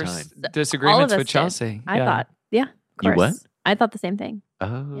this first time. disagreements All of with us did. Chelsea. I Yeah. thought. Yeah. Of You course. what? I thought the same thing. Oh,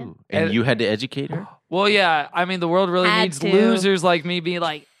 Yeah. and And- you had to educate her? Well, yeah. I mean, the world really Had needs to. losers like me being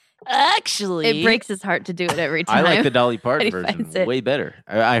like, actually. It breaks his heart to do it every time. I like the Dolly Parton He version finds it. way better.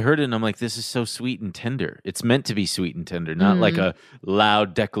 I heard it and I'm like, this is so sweet and tender. It's meant to be sweet and tender, not like a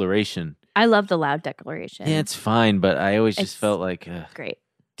loud declaration. I love the loud declaration. Yeah, it's fine, but I always just It's felt like great.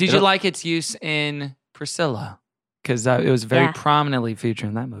 Did you like its use in Priscilla? Because it was very Yeah. prominently featured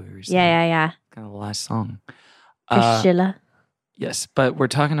in that movie recently. Yeah. Kind of the last song. Priscilla. Yes, but we're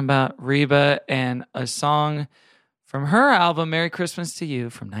talking about Reba and a song from her album, Merry Christmas to You,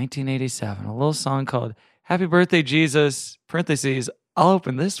 from 1987. A little song called Happy Birthday, Jesus, parentheses, I'll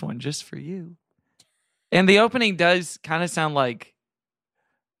open this one just for you. And the opening does kind of sound like,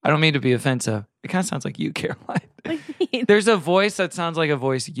 I don't mean to be offensive, it kind of sounds like you, Caroline. There's a voice that sounds like a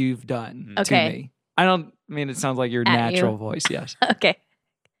voice you've done to Okay. me. I don't mean it sounds like your At natural you. voice, yes. Okay.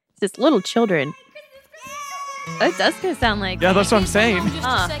 It's just little children. It does kind of sound like. Yeah, that's what I'm saying. Is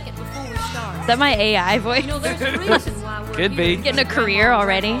that my AI voice? Could be. Getting a career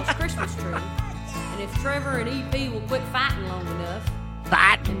already. Christmas tree. And if Trevor and EP will quit fighting long enough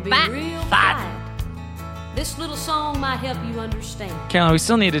and be real quiet, this little song might help you understand. Caroline, we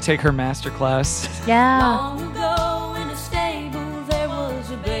still need to take her master class. Yeah. Long ago in a stable there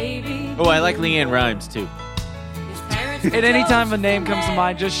was a baby. Oh, I like Leanne Rhymes too. His parents At any time a name comes to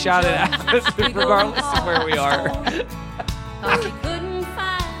mind, just shout it out, regardless of where we are. Cause he couldn't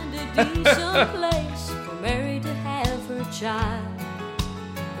find a decent place for Mary to have her child.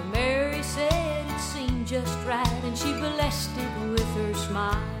 But Mary said it seemed just right, and she blessed it with her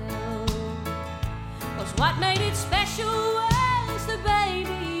smile. Cause what made it special was the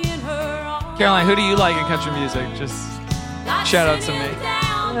baby in her arms. Caroline, who do you like in country music? Just God shout out sent to him me.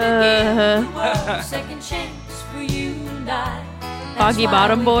 down to give the world a second chance for you and I. That's Foggy why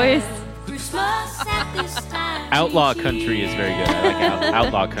Bottom we Boys. have Christmas at this time. Outlaw country is very good. I like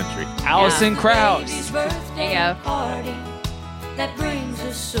outlaw country. Alison Krauss. Baby's birthday There you go. party that brings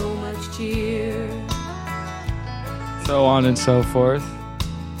us so much cheer. So on and so forth.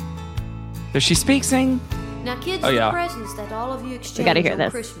 Does she speak sing? Now, kids, Oh, yeah. the presents that all of you exchange gotta hear on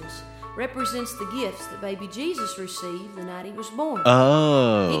this. Christmas represents the gifts that baby Jesus received the night he was born. He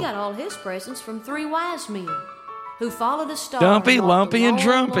Oh. got all his presents from 3 wise men who followed a star Dumpy, and walked Lumpy, a and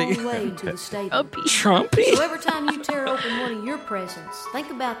long, Drumpy. long way to the stable. Dumpy. Trumpy? So every time you tear open one of your presents, think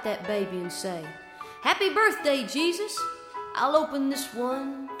about that baby and say, "Happy birthday, Jesus. I'll open this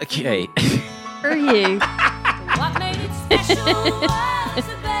one." Okay. For you. What made it special was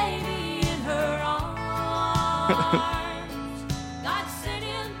the baby in her arms. God sent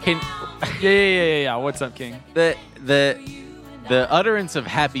him Can- down. Yeah. What's up, King? The utterance of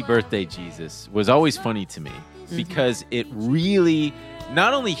 "Happy Birthday, Jesus" was always funny to me because it really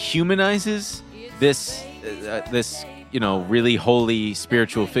not only humanizes this really holy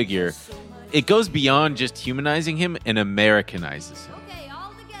spiritual figure, it goes beyond just humanizing him and Americanizes him. Okay,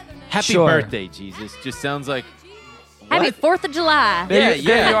 all together now. Happy Sure. birthday, Jesus! Just sounds like Happy 4th of July. There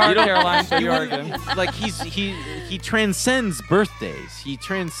you are, You don't- Caroline. There you are again. like he transcends birthdays. He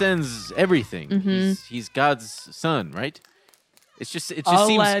transcends everything. Mm-hmm. He's God's son, right? It just seems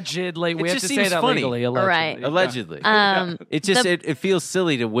Allegedly. We it have just to say seems that funny. legally. Right. allegedly. It just the- it feels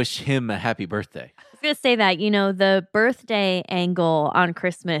silly to wish him a happy birthday. I was going to say that, the birthday angle on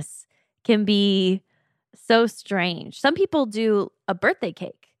Christmas can be so strange. Some people do a birthday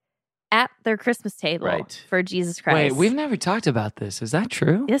cake at their Christmas table Right. for Jesus Christ. Wait, we've never talked about this. Is that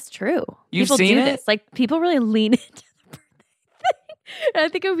true? It's true. You've people seen do it? this. Like, people really lean into the birthday thing. And I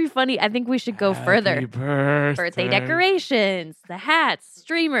think it would be funny. I think we should go further. Happy birthday. Decorations, the hats,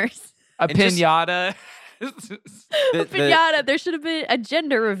 streamers, A And just- pinata. The, pinata. There should have been a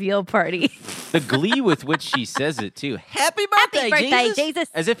gender reveal party. the glee with which she says it too. Happy birthday, birthday, Jesus.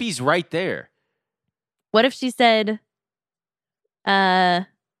 As if he's right there. What if she said,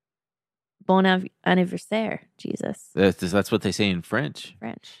 bon anniversaire, Jesus? That's what they say in French.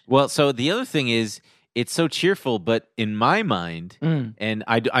 French. Well, so the other thing is, it's so cheerful, but in my mind, and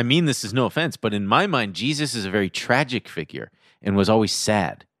I mean this is no offense, but in my mind, Jesus is a very tragic figure and was always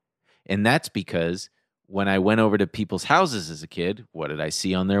sad. And that's because when I went over to people's houses as a kid, what did I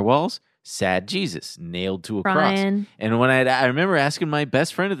see on their walls? Sad Jesus, nailed to a Brian. cross. And when I remember asking my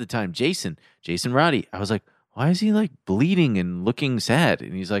best friend at the time, Jason Roddy, I was like, why is he like bleeding and looking sad?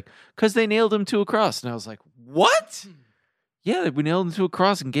 And he's like, because they nailed him to a cross. And I was like, what? Yeah, we nailed him to a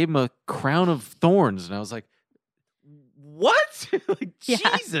cross and gave him a crown of thorns. And I was like, what? Like, Yeah.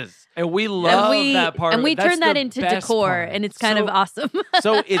 Jesus. And we love that part. And we That's turn that the into best decor, part. and it's kind of awesome.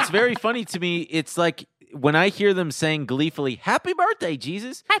 So it's very funny to me. It's like when I hear them saying gleefully, happy birthday,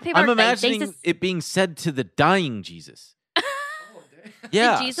 Jesus. Happy I'm birthday, imagining Jesus. it being said to the dying Jesus.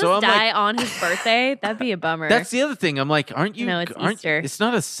 Yeah. Did Jesus so I'm die like, on his birthday? That'd be a bummer. that's the other thing. I'm like, aren't you? No, it's aren't, Easter. It's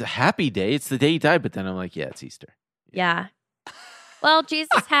not a happy day. It's the day he died. But then I'm like, yeah, it's Easter. Yeah. Well,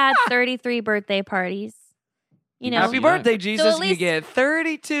 Jesus had 33 birthday parties. You know, Happy birthday, Jesus. at and you least- get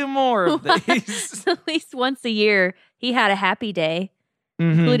 32 more of these. at least once a year, he had a happy day,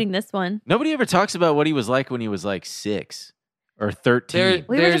 Mhm. including this one. Nobody ever talks about what he was like when he was like 6 or 13.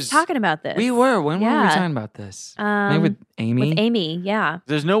 We were just talking about this. We were. When were we Yeah. talking about this? Maybe with Amy? With Amy, yeah.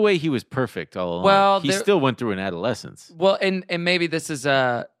 There's no way he was perfect all along. Well, he still went through an adolescence. Well, and maybe this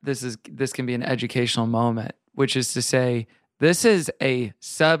can be an educational moment, which is to say, this is a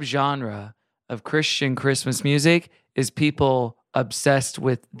subgenre of Christian Christmas music is people obsessed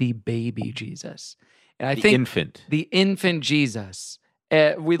with the baby Jesus. And I think the infant Jesus.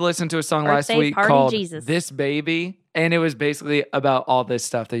 We listened to a song last Birthday week party called Jesus. This Baby, and it was basically about all this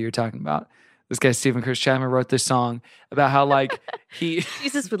stuff that you're talking about. This guy, Stephen Chris Chapman, wrote this song about how, like, he...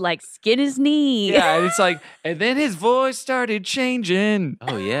 Jesus would, like, skin his knee. Yeah, and it's like, and then his voice started changing.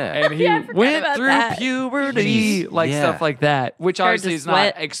 Oh, yeah. And he went about through that. puberty, stuff like that, which Started obviously to is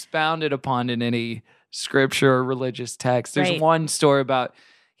sweat. not expounded upon in any scripture or religious text. There's Right. one story about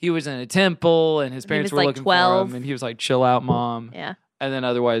he was in a temple and his He parents was, were like, looking 12. for him, and he was like, chill out, mom. Yeah. And then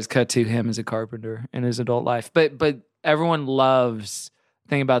otherwise cut to him as a carpenter in his adult life. But everyone loves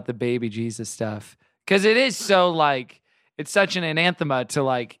thinking about the baby Jesus stuff because it is so like, it's such an anathema to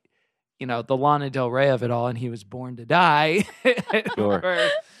like, you know, the Lana Del Rey of it all, and he was born to die. Sure.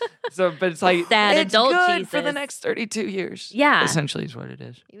 So, but it's like, Sad it's adult good for the Jesus. next 32 years. Yeah. Essentially is what it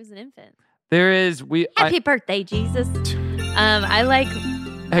is. He was an infant. There is, Happy birthday, Jesus. I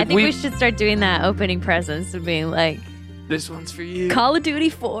think we should start doing that opening presents and being like, this one's for you. Call of Duty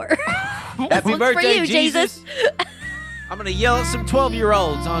 4. Happy This one's birthday, for you, Jesus. I'm going to yell at some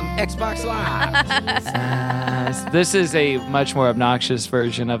 12-year-olds on Xbox Live. This is a much more obnoxious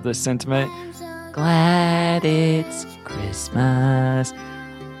version of this sentiment. Glad it's Christmas.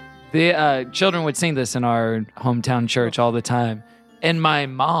 The children would sing this in our hometown church all the time. And my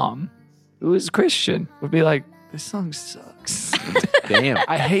mom, who is Christian, would be like, this song sucks. Damn.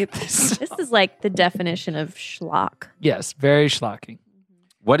 I hate this. This is like the definition of schlock. Yes, very schlocking.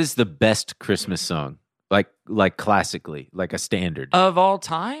 What is the best Christmas song? Like classically, like a standard. Of all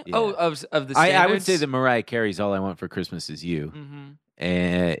time? Yeah. Oh, of the standards? I would say that Mariah Carey's All I Want for Christmas Is You.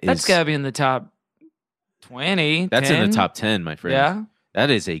 Mm-hmm. That's got to be in the top 20. That's 10. in the top 10, my friend. Yeah? That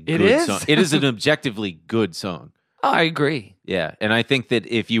is a good is? song. It is an objectively good song. Oh, I agree. Yeah, and I think that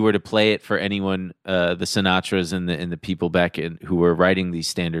if you were to play it for anyone, the Sinatras and the people back in who were writing these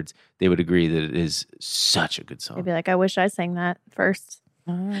standards, they would agree that it is such a good They'd song. be like, I wish I sang that first.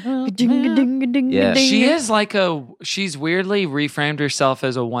 Yeah. She is she's weirdly reframed herself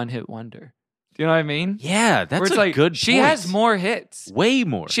as a one-hit wonder. Do you know what I mean? Yeah, Where that's it's a like, good She point. has more hits. Way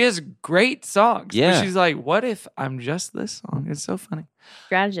more. She has great songs. Yeah. But she's like, what if I'm just this song? It's so funny.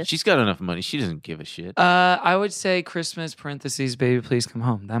 Strategist. She's got enough money. She doesn't give a shit. I would say Christmas parentheses, Baby Please Come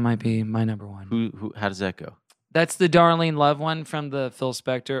Home. That might be my number one. Who? How does that go? That's the Darlene Love one from the Phil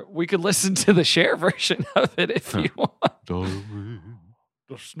Spector. We could listen to the Cher version of it if you want.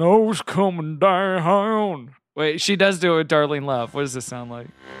 The snow's coming down. Wait, she does do it with Darlene Love. What does this sound like?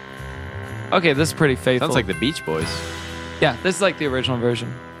 Okay, this is pretty faithful. Sounds like the Beach Boys. Yeah, this is like the original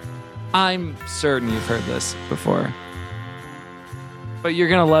version. I'm certain you've heard this before. But you're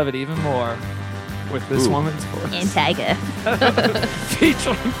going to love it even more with this woman's voice. And Tyga.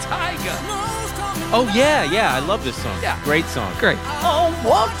 Featuring Tyga. Oh yeah, I love this song. Yeah. Great song. Great. I'm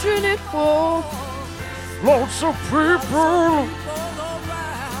watching it fall. Lots of people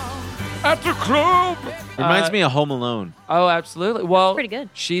at the club. Reminds me of Home Alone. Oh, absolutely. Well, pretty good.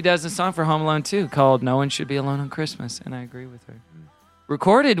 She does a song for Home Alone too called No One Should Be Alone on Christmas, and I agree with her.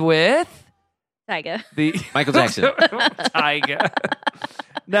 Recorded with Tyga. the Michael Jackson. Tyga.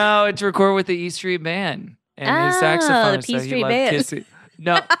 No, it's recorded with the E Street Band and his saxophone. the P Street Band.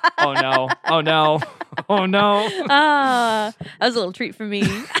 No. Oh no. Oh no. Oh no. Ah, that was a little treat for me.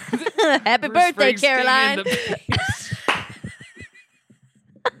 Happy Bruce birthday, Springsteen Caroline. and the Beats.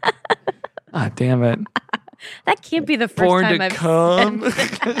 Ah, damn it. That can't be the first Born time to I've come.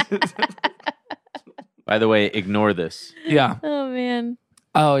 said- By the way, ignore this. Yeah. Oh man.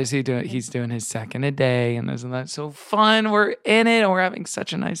 Oh, is he doing? He's doing his second a day, and isn't that so fun? We're in it, and we're having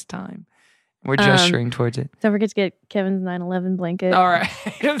such a nice time. We're gesturing towards it. Don't forget to get Kevin's 9/11 blanket. All right.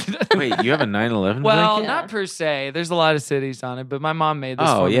 Wait, you have a 9/11 Well, blanket? not per se. There's a lot of cities on it, but my mom made this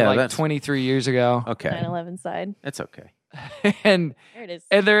Oh, for me yeah, like that's- 23 years ago. Okay. 9/11 side. That's okay. and There it is.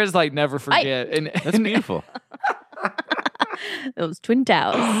 there is like never forget. And That's beautiful. Those twin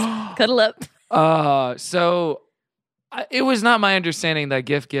towels. Cuddle up. So it was not my understanding that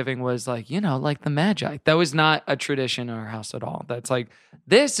gift giving was like, like the Magi. That was not a tradition in our house at all. That's like,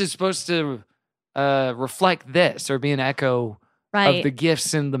 this is supposed to reflect this or be an echo of the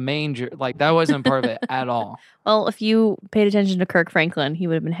gifts in the manger. Like that wasn't part of it at all. Well, if you paid attention to Kirk Franklin, he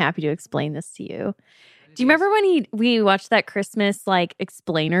would have been happy to explain this to you. Do you remember when we watched that Christmas like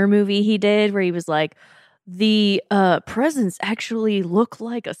explainer movie he did where he was like, the presents actually look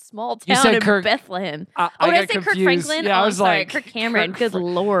like a small town in Bethlehem. I did I got say confused. Kirk Franklin? Yeah, I was sorry, like, Kirk Cameron. Good Kirk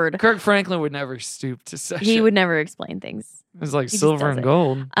Lord. Kirk Franklin would never stoop to such. He would never explain things. It was like He just silver does and it.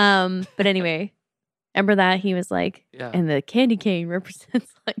 gold. But anyway, remember that? He was like, Yeah. and the candy cane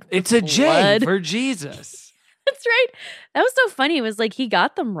represents like It's a J blood. for Jesus. That's right. That was so funny. It was like he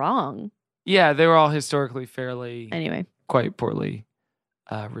got them wrong. Yeah, they were all historically fairly, Anyway. quite poorly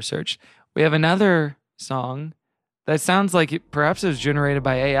researched. We have another song that sounds like perhaps it was generated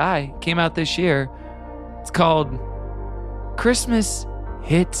by AI. Came out this year. It's called Christmas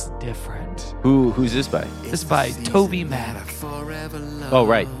Hits Different. Who's this by? This is by Toby Mac. Oh,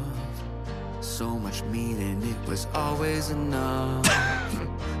 right. So much meaning, it was always enough.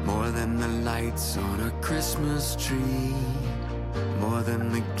 More than the lights on a Christmas tree. More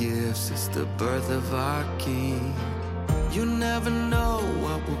than the gifts, it's the birth of our King. You never know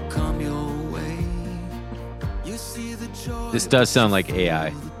what will come your way. You see the joy. This does sound like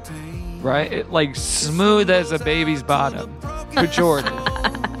AI. Right? Like smooth as a baby's bottom. Pejorative.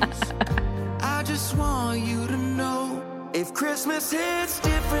 I just want you to know, if Christmas hits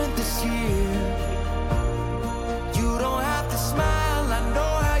different this year, you don't have to smile, I know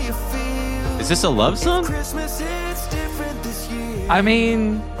how you feel. Is this a love song? Christmas hits different this year. I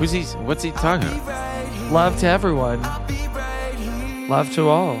mean, What's he talking about? love to everyone. Love to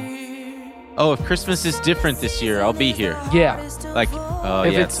all. Oh, if Christmas is different this year, I'll be here. Yeah. Like, oh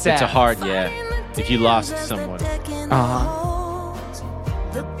If yeah, it's it's sad. a hard, yeah. If you lost someone. Uh-huh.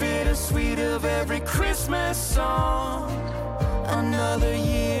 The bittersweet of every Christmas song. Another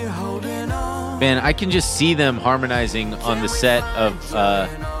year holding on. Man, I can just see them harmonizing on the set of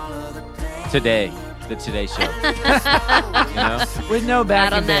Today, the Today Show. You know? With no Out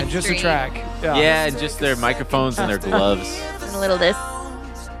backing on that band, just a street. track. Yeah, and just their microphones and their gloves. And a little this.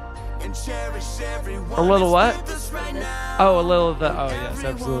 A little what? Oh, a little of the. Oh, yes,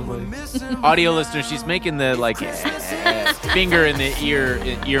 absolutely. Audio listener, she's making the like finger in the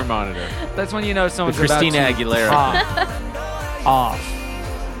ear monitor. That's when you know someone's The Christina about to Aguilera. pop off.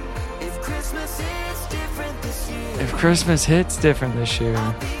 If Christmas hits different this year.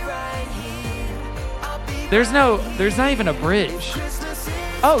 There's not even a bridge.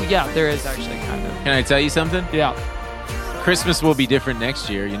 Oh, yeah, there is actually kind of. Can I tell you something? Yeah. Christmas will be different next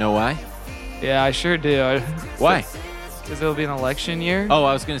year. You know why? Yeah, I sure do. Why? Because it'll be an election year. Oh,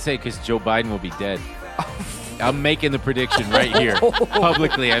 I was going to say because Joe Biden will be dead. I'm making the prediction right here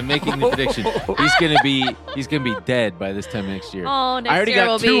publicly. I'm making the prediction. He's gonna be dead by this time next year. Oh, next I already year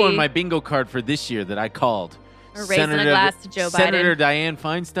got will 2 be- on my bingo card for this year that I called. We're raising a glass to Joe Biden. Senator Dianne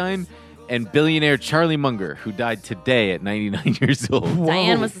Feinstein and billionaire Charlie Munger, who died today at 99 years old.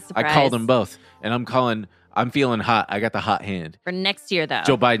 Dianne was a surprise. I called them both, and I'm feeling hot. I got the hot hand. For next year, though.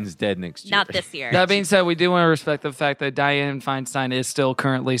 Joe Biden's dead next year. Not this year. That being said, we do want to respect the fact that Dianne Feinstein is still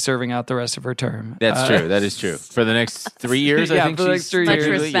currently serving out the rest of her term. That's true. That is true. For the next 3 years, I Yeah, think for the she's next 3 Much years.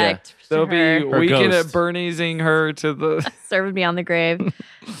 technically- yeah. respect to They'll be her. weekend ghost. at Bernie'sing her to the. Serving me on the grave.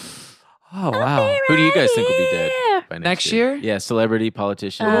 Oh, wow. Who do you guys think will be dead by Next next year? Yeah, celebrity,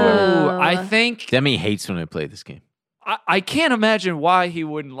 politician, whoever. Oh, I think. Demi hates when I play this game. I can't imagine why he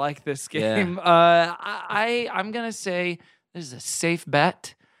wouldn't like this Yeah. game. I'm going to say this is a safe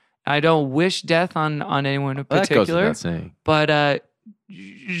bet. I don't wish death on anyone in Well, that goes particular. without saying. But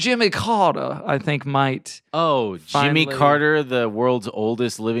Jimmy Carter, I think, might. Oh, Finally. Jimmy Carter, the world's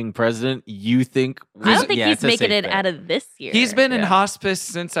oldest living president. You think? I don't think Yeah, he's it's a making safe it bet. out of this year. He's been in Yeah. hospice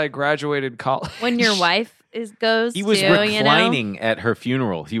since I graduated college. When your wife goes He was too, you know? reclining at her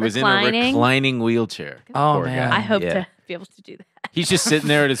funeral. He was in a Reclining? reclining wheelchair. Oh, Poor man. guy. I hope Yeah. to be able to do that. He's just sitting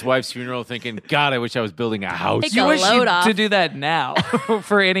there at his wife's funeral thinking, God, I wish I was building a house. Take You a wish load you off. to do that now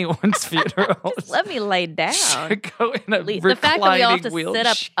for anyone's funeral. Just let me lay down. Go in a At least the fact that we all have to reclining sit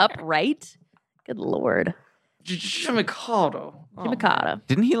up wheelchair. upright. Good Lord. Jimmy Carter. Oh, Jimmy Carter.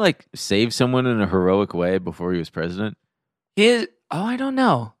 Didn't he like save someone in a heroic way before he was president I don't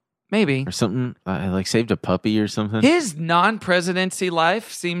know. Maybe. or something? Like saved a puppy or something? His non-presidency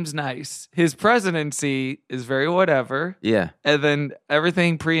life seems nice. His presidency is very whatever. Yeah. And then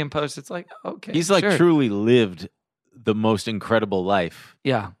everything pre and post, it's like, okay. He's like sure. truly lived the most incredible life.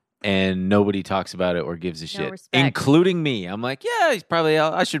 Yeah. And nobody talks about it or gives a shit, respect. including me. I'm like, yeah, he's probably.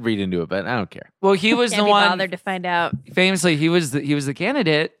 I should read into it, but I don't care. Well, he was Can't the be one. bothered to find out. Famously, he was the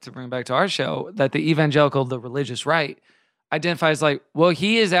candidate, to bring it back to our show, that the evangelical, the religious right, identifies like, well,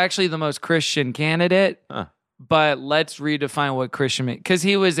 he is actually the most Christian candidate, Huh. but let's redefine what Christian means. Because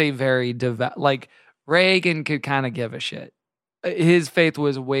he was a very devout, like Reagan could kind of give a shit. His faith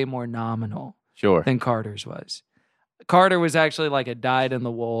was way more nominal than Carter's was. Carter was actually like a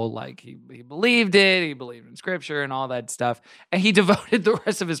dyed-in-the-wool, like he believed it, he believed in scripture and all that stuff. And he devoted the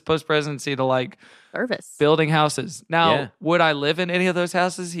rest of his post-presidency to like service, building houses. Now, would I live in any of those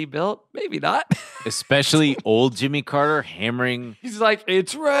houses he built? Maybe not. Especially old Jimmy Carter hammering. He's like,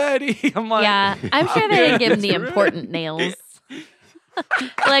 it's ready. I'm like, yeah, I'm sure they didn't give him the important nails.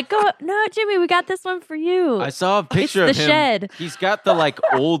 Like, no, Jimmy, we got this one for you. I saw a picture it's of the him. Shed. He's got the like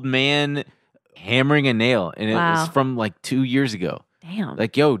old man hammering a nail, and it was from like 2 years ago. Damn.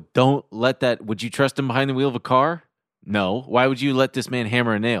 Like, yo, don't let that. Would you trust him behind the wheel of a car? No. Why would you let this man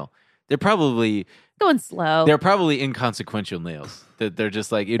hammer a nail? They're probably going slow. They're probably inconsequential nails. That they're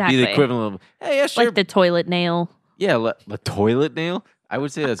just like it'd be the equivalent of, hey, yeah, sure, like the toilet nail. Yeah, the toilet nail. I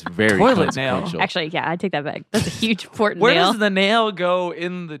would say that's very toilet nail. consequential. Actually, yeah, I take that back. That's a huge important Where nail. does the nail go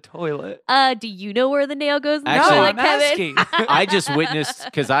in the toilet? Do you know where the nail goes in the Actually, toilet, I'm Kevin? asking. I just witnessed,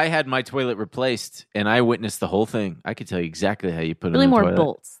 because I had my toilet replaced, and I witnessed the whole thing. I could tell you exactly how you put Really it in the more toilet.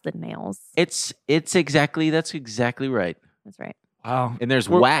 bolts than nails. That's exactly right. That's right. Wow. And there's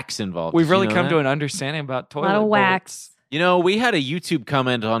wax involved. We've Did you really know come that? to an understanding about toilet A lot of wax. bolts. You know, we had a YouTube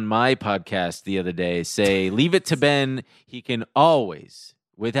comment on my podcast the other day say, "Leave it to Ben. He can always,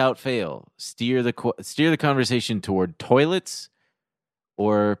 without fail, steer the conversation toward toilets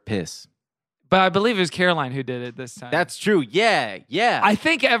or piss." But I believe it was Caroline who did it this time. That's true. Yeah. I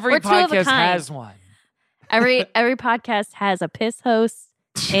think every We're two of a podcast kind. has one. Every podcast has a piss host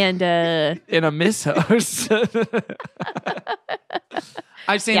and In a miss host.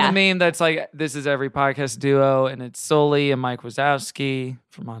 I've seen the meme that's like, this is every podcast duo, and it's Sully and Mike Wazowski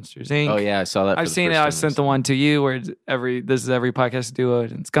from Monsters, Inc. Oh, yeah. I saw that. I've seen it. I sent the one to you where it's this is every podcast duo,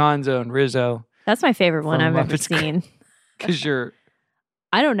 and it's Gonzo and Rizzo. that's my favorite one From I've ever Muppets seen. Because you're...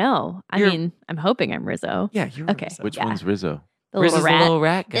 I don't know. I You're- mean, I'm hoping I'm Rizzo. Yeah, you're Okay. Rizzo. Which Yeah. one's Rizzo? The Rizzo's little rat. the little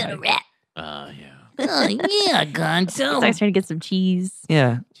rat guy. Little rat. Yeah. Oh, yeah, He's Gonzo. always trying to get some cheese.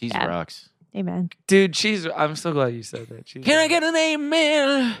 Yeah. Cheese Yeah. rocks. Hey, man. Dude, I'm so glad you said that. Can I get an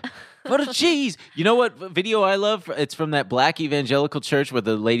amen for the cheese? You know what video I love? It's from that black evangelical church where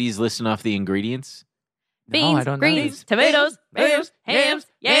the ladies listen off the ingredients. Beans, I don't know greens, these. tomatoes, potatoes, hams,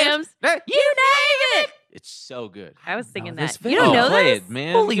 yams. You name it. It's so good. I was singing this that. You don't know play this? it,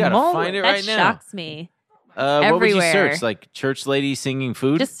 man. Holy you gotta moly. find it That right now. shocks me. What would you Everywhere. search? Like church ladies singing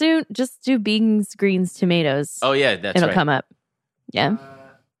food? Just do beans, greens, tomatoes. Oh yeah, that's It'll right. come up. Yeah.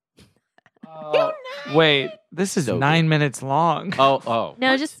 Wait, this is So 9 minutes long. Oh.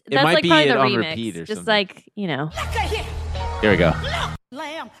 No, just It that's might like be probably it the on remix. repeat or just something. like, you know. Here we go.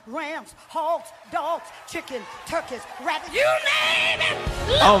 Lamb, rams, hogs, dogs, chicken, turkeys, rabbits. You name it!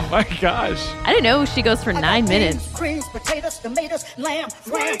 Oh my gosh. I didn't know she goes for 9 minutes. Beans, greens, potatoes, tomatoes, lamb,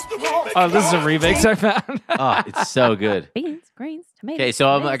 rams, hogs. Oh, this is a remix I found. Oh, it's so good. Beans, greens, tomatoes. Okay, so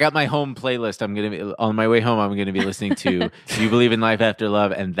I tomatoes. got my home playlist. I'm gonna be on my way home. I'm gonna be listening to "Do You Believe in Life After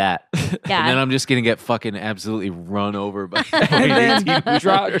Love" and that. Yeah. And then I'm just gonna get fucking absolutely run over by. And then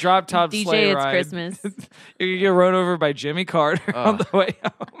drop top DJ, sleigh it's ride. Christmas. You get run over by Jimmy Carter on the way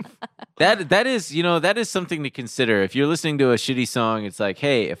home. That is something to consider. If you're listening to a shitty song, it's like,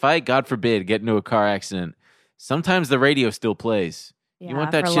 hey, if I, God forbid, get into a car accident, sometimes the radio still plays. You Yeah,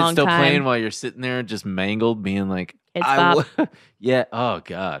 want that for a shit long still time. playing while you're sitting there just mangled, being like, Kids Bop. yeah. Oh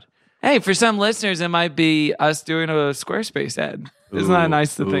God. Hey, for some listeners, it might be us doing a Squarespace ad. Isn't that Ooh,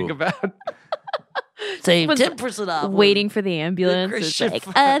 nice to ooh. think about? Save Was 10% off. Waiting for the ambulance. It's Christian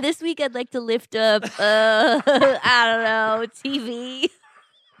like, this week I'd like to lift up, I don't know, TV.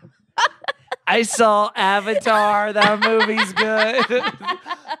 I saw Avatar. That movie's good.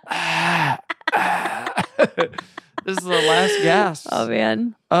 This is the last gasp. Oh,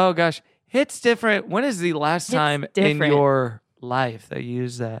 man. Oh gosh, hits different. When is the last Hits time in different. your life that you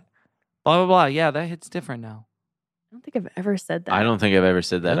used that? Blah blah blah. Yeah, that hits different now. I don't think I've ever said that. I don't think I've ever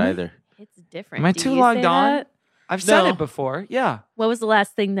said that Really? either. It's different. Am I Do too you logged say on? that? I've said No. it before. Yeah. What was the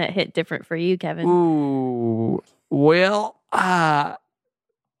last thing that hit different for you, Kevin? Ooh. Well,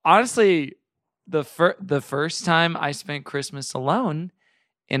 honestly, the first time I spent Christmas alone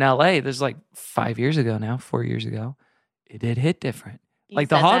in LA, this is like 4 years ago, it did hit different. You Like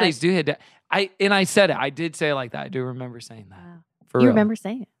the said holidays that. do hit. I said it. I did say it like that. I do remember saying that. Wow. For You real. remember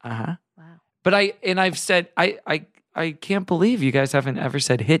saying it. Uh-huh. Wow. But I've said I can't believe you guys haven't ever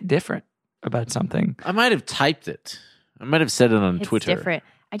said hit different about something. I might have typed it. I might have said it on It's Twitter. different.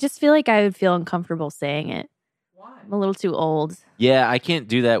 I just feel like I would feel uncomfortable saying it. Why? I'm a little too old. Yeah, I can't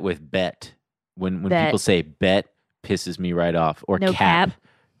do that with bet. When Bet. people say bet, pisses me right off. Or No cap.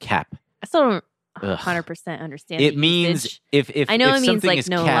 Cap. I still don't 100% understand. It the means usage. if I know if it means, something like, is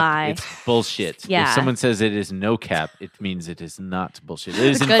no cap, lie. it's bullshit. Yeah. If someone says it is no cap, it means it is not bullshit. It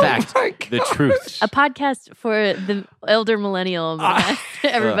is in Good. fact the truth. A podcast for the elder millennial.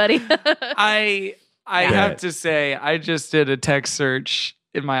 Everybody. I have to say, I just did a text search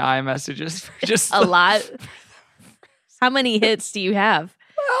in my iMessages for just A lot. How many hits do you have?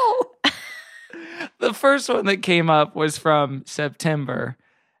 Well, the first one that came up was from September,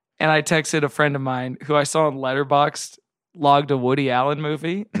 and I texted a friend of mine who I saw on Letterboxd logged a Woody Allen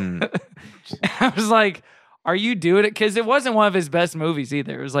movie. I was like, "Are you doing it?" Because it wasn't one of his best movies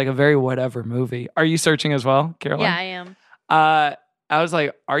either. It was like a very whatever movie. Are you searching as well, Caroline? Yeah, I am. I was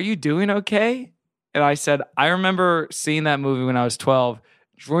like, "Are you doing okay?" And I said, "I remember seeing that movie when I was 12.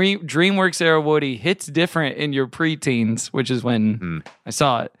 DreamWorks era Woody hits different in your preteens," which is when I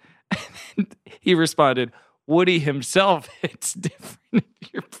saw it. And he responded, "Woody himself hits different in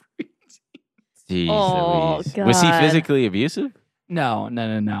your preteens." Jeez Oh, Louise. God. Was he physically abusive? No.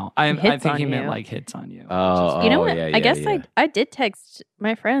 I Hits think on he meant you. like hits on you. Oh, You know what? Yeah, I guess yeah. I did text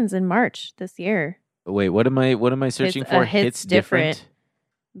my friends in March this year. Wait, what am I searching It's, for? hits different.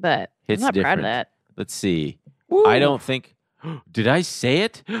 But Hits I'm not proud different. of that. Let's see. Woo. I don't think. Did I say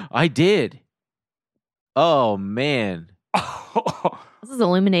it? I did. Oh man. This is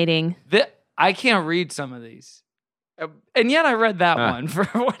illuminating. I can't read some of these. And yet I read that one for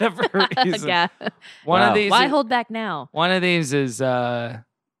whatever reason. Yeah. One Wow. of these Why hold back now? One of these is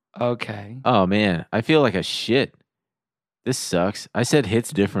okay. Oh man, I feel like a shit. This sucks. I said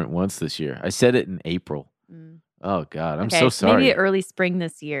hits different once this year. I said it in April. Oh God, I'm so sorry. Maybe early spring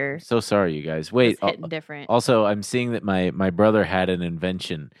this year. So sorry, you guys. Wait. It's hitting different. Also, I'm seeing that my brother had an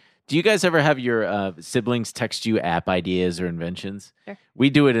invention. Do you guys ever have your siblings text you app ideas or inventions? Sure. We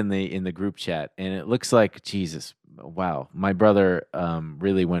do it in the group chat, and it looks like Jesus. Wow, my brother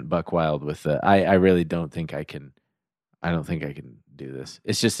really went buck wild with the. I really don't think I can. I don't think I can do this.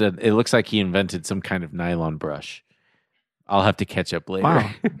 It's just that it looks like he invented some kind of nylon brush. I'll have to catch up later.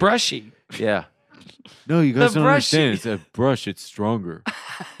 Wow. Brushy. Yeah. No, you guys The don't understand. brushy. It's a brush. It's stronger.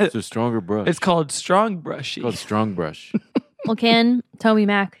 It's a stronger brush. It's called Strong Brushy. It's called strong brush. Well, can Toby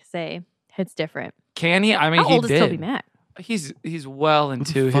Mac say hits different? Can he? I mean, How he old did. is Toby Mac? He's well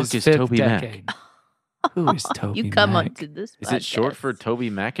into fuck his is fifth Toby Mac? decade. Who is Toby You come Mac? onto this Is it short podcast for Toby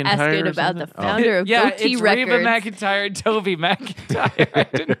McIntyre? asking or about the something? Oh. founder of Yeah, Goatee it's Records. Reba McEntire and Toby McIntyre. I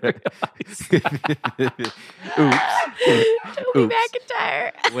didn't realize. Oops. Toby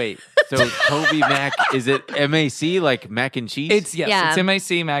McIntyre. Wait, so Toby Mac, is it MAC, like mac and cheese? It's Yeah. it's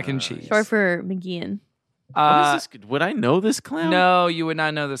MAC mac and cheese. Short for McGeehan. What is this? Would I know this clown? No, you would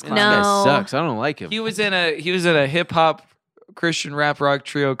not know this clown. This No. guy sucks. I don't like him. He was in a hip hop Christian rap rock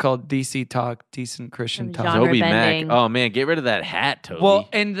trio called DC Talk, Decent Christian From Talk. genre Toby bending. Mac. Oh, man, get rid of that hat, Toby. Well,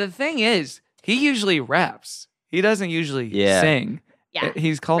 and the thing is, he usually raps. He doesn't usually Yeah. sing. Yeah.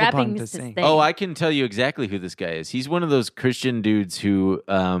 He's called upon Rapping to is his sing. thing. Oh, I can tell you exactly who this guy is. He's one of those Christian dudes who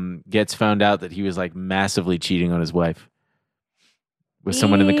gets found out that he was like massively cheating on his wife with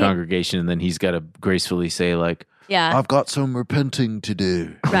someone in the He- congregation, and then he's got to gracefully say like, Yeah. I've got some repenting to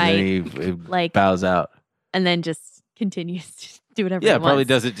do. and Right. then he Like- bows out. And then just continues to do whatever Yeah, he probably wants.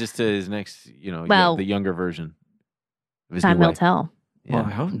 does it just to his next, Well, the younger version of his Time new will wife. tell. Yeah. Well,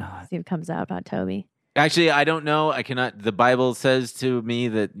 I hope not. See what comes out about Toby. Actually, I don't know. I cannot. The Bible says to me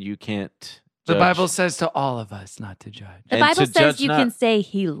that you can't. The judge. Bible says to all of us not to judge. The And Bible to says judge you not. can say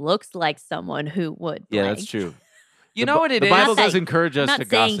he looks like someone who would. Yeah, blank. that's true. You The know what it the is? Bible Not that- does encourage us I'm to not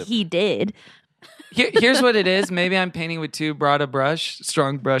saying gossip. he did. Here's what it is. Maybe I'm painting with too broad a brush,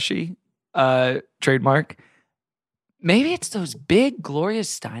 strong brushy, trademark. Maybe it's those big Gloria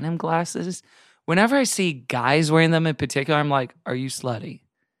Steinem glasses. Whenever I see guys wearing them in particular, I'm like, are you slutty?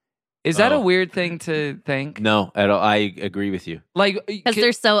 Is that a Oh. weird thing to think? No, at all. I agree with you. Like, Because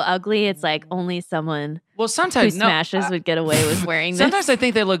they're so ugly, it's like only someone well, who sometimes no, smashes would get away with wearing them. Sometimes I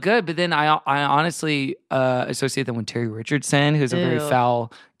think they look good, but then I honestly associate them with Terry Richardson, who's a very Ew.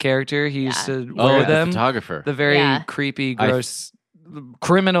 foul character. He used Yeah. to wear The them. photographer. The very Yeah. creepy, I- gross,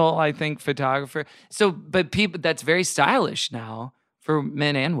 criminal, I think, photographer. So, but people, that's very stylish now for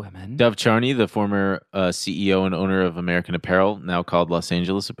men and women. Dove Charney, the former CEO and owner of American Apparel, now called Los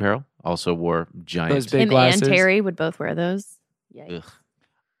Angeles Apparel, also wore giant. Those big Him glasses. and Terry would both wear those. Yeah. Ugh.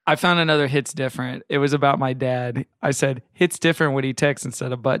 I found another Hits Different. It was about my dad. I said, Hits Different when he texts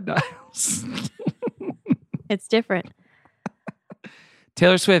instead of butt dials. It's different.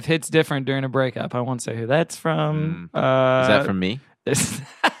 Taylor Swift hits different during a breakup. I won't say who that's from. Is that from me? It's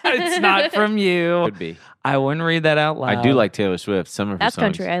not from you. Could be. I wouldn't read that out loud. I do like Taylor Swift. Some of her That's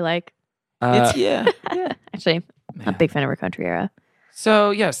songs. country I like. It's yeah. Actually, I'm a big fan of her country era.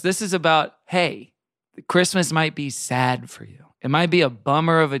 So, yes, this is about, hey, Christmas might be sad for you. It might be a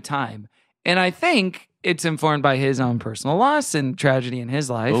bummer of a time. And I think it's informed by his own personal loss and tragedy in his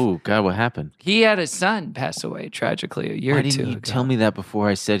life. Oh, God, what happened? He had a son pass away tragically a year Why or two didn't you ago. tell me that before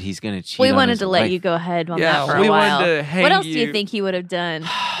I said he's going to cheat We on wanted his to let wife? you go ahead on Yeah, that for we a wanted while. to hang What else do you- you think he would have done?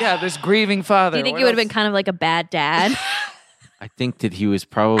 Yeah, this grieving father. Do you think What he would have else? been kind of like a bad dad? I think that he was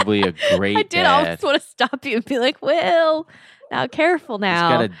probably a great I did dad. always want to stop you and be like, well, now careful now.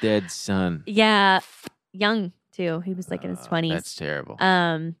 He's got a dead son. Yeah, young too. He was like in his 20s. That's terrible.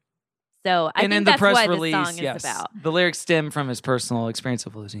 So I And think in the that's press why release, this song yes, is about. the lyrics stem from his personal experience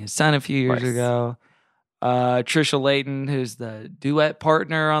of losing his son a few years course. ago. Trisha Layton, who's the duet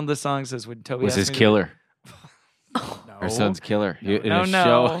partner on the song, says when Toby Was asked his me to- killer. No. Her son's killer. No, in no, a no.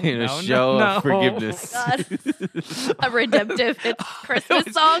 show, in a No, show no, of no. forgiveness. Oh my God. A redemptive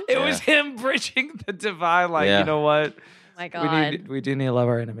Christmas song. It was him bridging the divide. Like, Yeah. you know what? Oh my God. We do need to love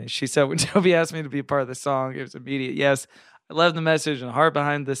our enemies. She said when Toby asked me to be a part of the song, it was immediate yes. I love the message and the heart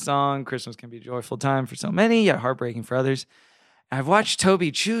behind this song. Christmas can be a joyful time for so many, yet heartbreaking for others. I've watched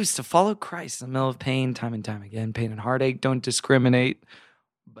Toby choose to follow Christ in the middle of pain, time and time again. Pain and heartache don't discriminate,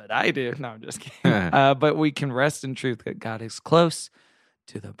 but I do. No, I'm just kidding. But we can rest in truth that God is close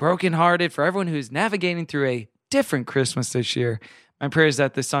to the brokenhearted. For everyone who's navigating through a different Christmas this year, my prayer is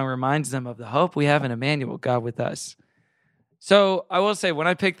that this song reminds them of the hope we have in Emmanuel, God with us. So I will say, when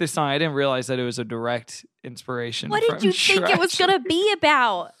I picked this song, I didn't realize that it was a direct inspiration. What did from you think it was going to be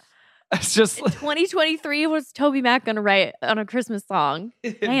about? It's just 2023 was Toby Mac going to write on a Christmas song?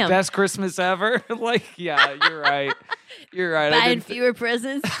 Damn. best Christmas ever. Like, yeah, you're right. You're right. I Buying didn't fewer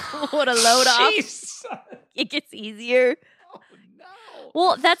presents. What a load off. Jeez. It gets easier.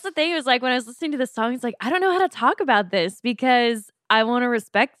 Well, that's the thing. Is like when I was listening to the song, it's like, I don't know how to talk about this because I want to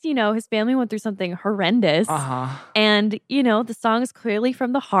respect, his family went through something horrendous. Uh-huh. And, the song is clearly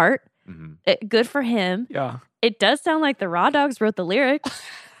from the heart. Mm-hmm. Good for him. Yeah. It does sound like the Raw Dogs wrote the lyrics.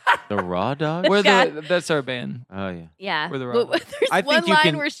 The Raw Dog? That's our band. Oh, yeah. Yeah. We're the Raw But Dogs. there's I one think you line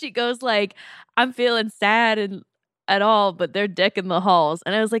can- where she goes like, I'm feeling sad and at all, but they're decking the halls.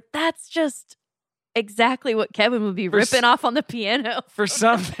 And I was like, that's just exactly what Kevin would be ripping off on the piano. For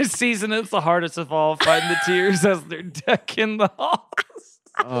some, this season, it's the hardest of all, fighting the tears as they're decking the halls.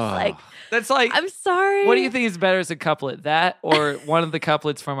 Like, That's like, I'm sorry. what do you think is better as a couplet? That or one of the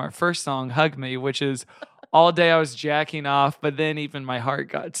couplets from our first song, Hug Me, which is all day I was jacking off, but then even my heart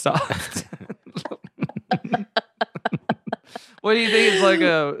got soft. What do you think is like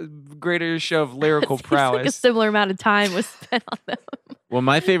a greater show of lyrical Seems prowess? like a similar amount of time was spent on them. Well,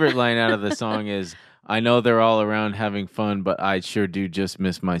 my favorite line out of the song is, I know they're all around having fun, but I sure do just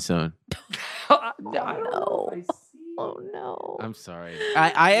miss my son. Oh no. I'm sorry.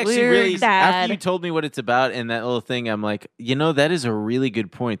 I actually We're really, sad. after you told me what it's about and that little thing, I'm like, that is a really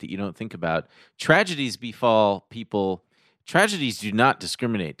good point that you don't think about. Tragedies befall people. Tragedies do not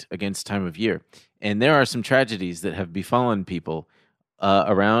discriminate against time of year. And there are some tragedies that have befallen people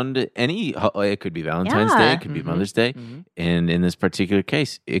around it could be Valentine's Day, it could be Mother's Day. And in this particular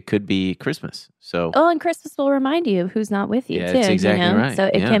case, it could be Christmas. So, Oh, and Christmas will remind you of who's not with you, Yeah, too. that's exactly right. So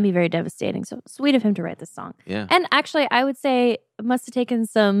it Yeah. can be very devastating. So sweet of him to write this song. yeah. And actually, I would say it must have taken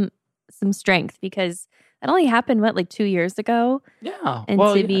some strength because that only happened, like 2 years ago? Yeah. And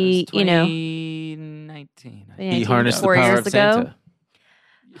well, to be, it's 2019. I think. He harnessed the 4 power years of ago. Santa.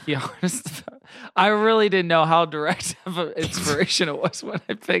 He harnessed I really didn't know how direct of an inspiration it was when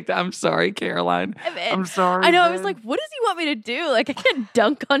I picked. I'm sorry, Caroline. I'm sorry. I know. I was man. like, what does he want me to do? Like, I can't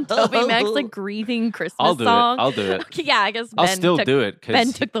dunk on Toby Mac's like grieving Christmas I'll do song. it. I'll do it. Okay, yeah, I guess I'll Ben still took, do it. 'cause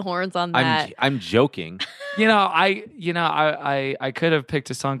Ben took the horns on that. I'm joking. I could have picked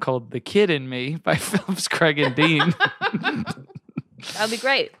a song called "The Kid in Me" by Phillips, Craig, and Dean, That'd be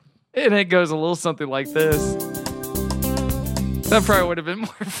great. and it goes a little something like this. That probably would have been more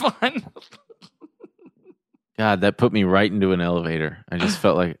fun. God, that put me right into an elevator. I just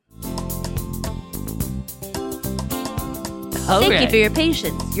felt like, Thank you for your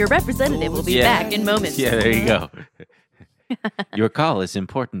patience. Your representative will be Yeah. back in moments. yeah, there you go. Your call is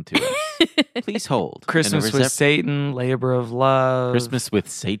important to us. Please hold. Christmas And a with recep- Satan, Labor of Love. Christmas with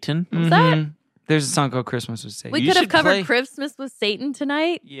Satan? that? There's a song called Christmas with Satan. We You could have should covered play- Christmas with Satan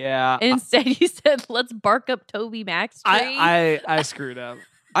tonight. Yeah. And instead, you said, let's bark up Toby Mac's tree. I screwed up.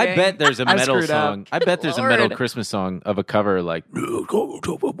 I Dang. bet there's a I metal screwed up. song. I bet there's a metal Lord. Christmas song of a cover like, Oh,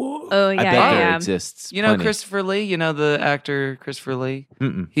 I yeah, bet yeah, there yeah. exists. You know plenty. Christopher Lee? You know the actor Christopher Lee?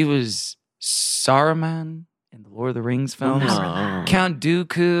 Mm-mm. He was Saruman in the Lord of the Rings films. No. Count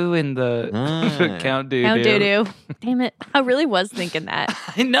Dooku in the Ah. Count Doo. Count doo-doo. Damn it. I really was thinking that.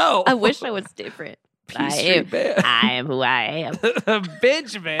 I know. I wish I was different. P Street Band. I am who I am.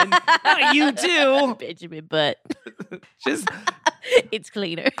 Benjamin. Not you too. Benjamin Butt. Just It's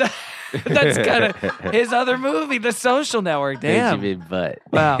cleaner. that's kind of his other movie, The Social Network. Damn. Benjamin Butt.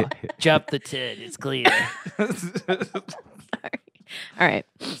 Wow. Drop the tud. It's clear. All right.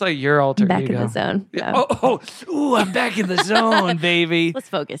 It's like your alter Back ego. in the zone. Yeah. Yeah. Ooh, I'm back in the zone, baby. Let's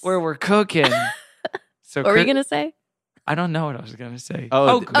focus. Where we're cooking. So What were you going to say? I don't know what I was going to say.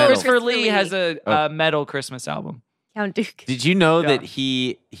 Oh, metal. Christopher Lee Lee. has a metal Christmas album. Count Duke. Did you know Yeah. that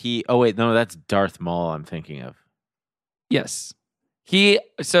he? Oh wait, no, that's Darth Maul. I'm thinking of. Yes.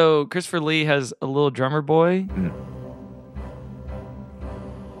 So Christopher Lee has a little drummer boy.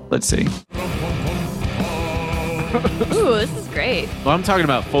 Let's see. Ooh, this is great. Well, I'm talking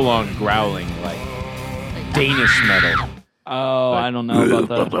about full on growling like Danish metal. Oh, I don't know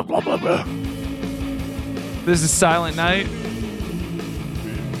about that. This is Silent Night.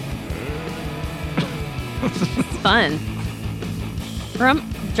 It's fun.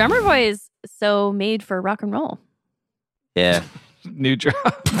 Drummer Boy is so made for rock and roll. Yeah. New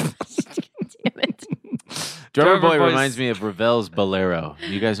drop. Damn it. Drummer Boy Boy's- reminds me of Ravel's Bolero.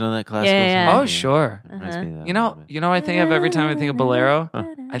 You guys know that classical Yeah. song? Oh, sure. Reminds me of that You a know, little bit. you know, I think of every time I think of Bolero,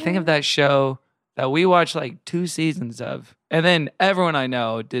 I think of that show that we watched like 2 seasons of, and then everyone I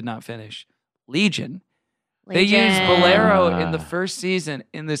know did not finish. Legion. They used Legion. Bolero in the first season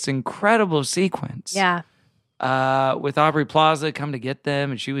in this incredible sequence. Yeah. With Aubrey Plaza come to get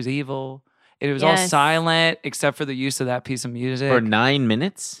them, and she was evil. It was all Yes. silent except for the use of that piece of music. For 9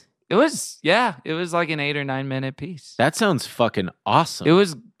 minutes? It was like an 8 or 9 minute piece. That sounds fucking awesome. It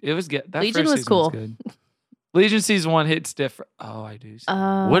was good. That Legion first was season cool. good. Legion season 1 hits different. Oh, I do. See.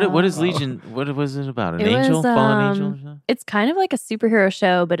 What is Legion? What was it about? An It angel? was, Fallen angel? Or something? It's kind of like a superhero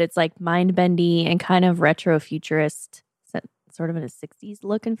show, but it's like mind bendy and kind of retro futurist, sort of in a 60s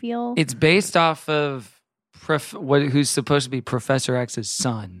look and feel. It's based off of who's supposed to be Professor X's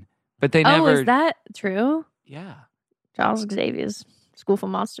son, but they never. Oh, is that true? Yeah. Charles Xavier's School for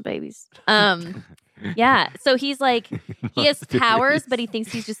Monster Babies. Yeah. So he's like, he has powers, but he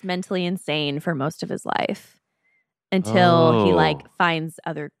thinks he's just mentally insane for most of his life until he like finds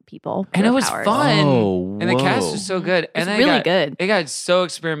other people. And with it was powers. fun. Oh, And the cast whoa. was so good. And It's then really good. It got so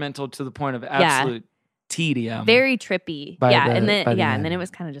experimental to the point of absolute tedium. Very trippy. By Yeah. the- and by then the and then end. it was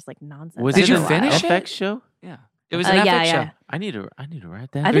kind of just like nonsense. Was Did it you an finish FX it? show? Yeah. It was an yeah, FX yeah. show. I need to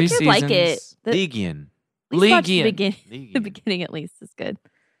write that. I Three think you'd like it. seasons. Legion. At least watch Legion. The Legion. beginning at least is good.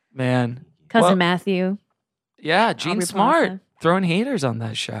 Man. Cousin Well, Matthew. Yeah, Gene Aubrey Smart Plaza. throwing haters on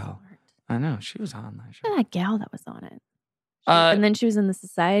that show. I know. She was on that Look show. at that gal that was on it. Uh, And then she was in the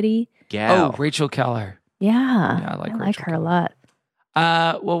Society. Gal. Oh, Rachel Keller. Yeah. I like Rachel her a Keller. lot.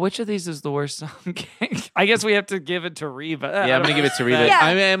 Well, which of these is the worst song? I guess we have to give it to Reba. Yeah, I'm gonna give it to Reba. Yeah,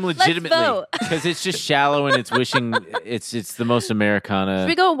 I am let's legitimately vote. because it's just shallow and it's wishing it's the most Americana. Should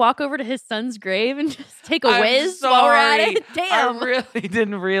we go walk over to his son's grave and just take a I'm whiz while we're at sorry. it? Damn. I really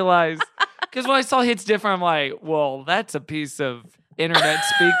didn't realize. Because when I saw Hits Different, I'm like, well, that's a piece of internet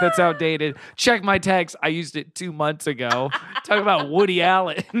speak that's outdated. Check my text. I used it 2 months ago. Talk about Woody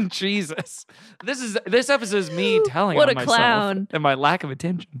Allen. Jesus. This episode is me telling What on a myself clown. and my lack of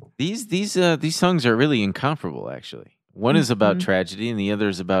attention. These songs are really incomparable. Actually, one is about tragedy and the other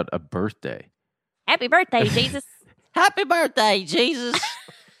is about a birthday. Happy birthday, Jesus. Happy birthday, Jesus.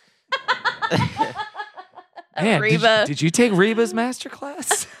 Man, Reba. did you take Reba's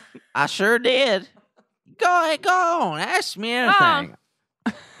masterclass? I sure did. Go ahead, go on. Ask me anything.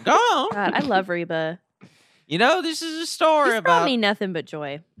 Go on. God, I love Reba. You know, this is a story She's brought about. me nothing but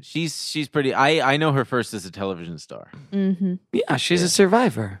joy. She's pretty. I know her first as a television star. Mm-hmm. Yeah, she's a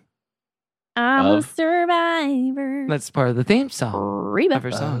survivor. I'm a Of? survivor. That's part of the theme song Reba. of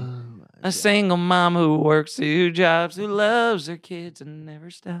her song. A single mom who works 2 jobs, who loves her kids and never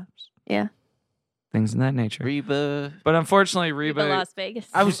stops. Yeah. Things in that nature. Reba. But unfortunately, Reba. Reba Las Vegas.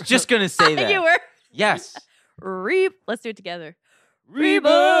 I was just gonna say that. You were. Yes. Reba. Let's do it together. Reba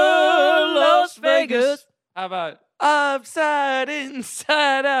Las Vegas. How about upside,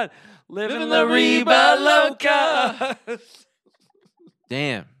 inside out, living la Reba loca?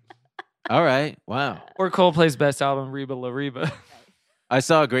 Damn. All right. Wow. Or Coldplay's best album, Reba La Reba. I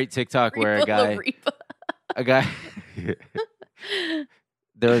saw a great TikTok where Reba La Reba. a guy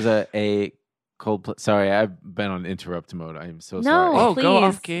there was a Coldplay. Sorry, I've been on interrupt mode. I am so No. sorry. Oh, go please.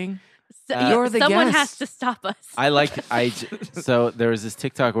 off, King. So, the someone guest. has to stop us. So there was this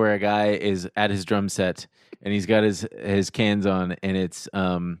TikTok where a guy is at his drum set and he's got his cans on and it's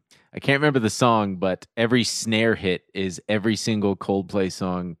I can't remember the song, but every snare hit is every single Coldplay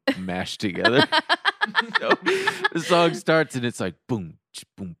song mashed together. So the song starts and it's like boom,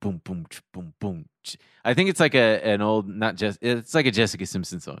 boom, boom, boom, boom, boom. I think it's like an old, it's like a Jessica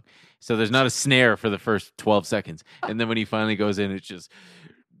Simpson song. So there's not a snare for the first 12 seconds. And then when he finally goes in, it's just,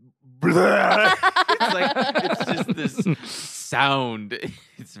 it's just this sound.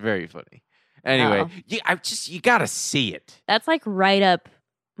 It's very funny. Anyway, you got to see it. That's like right up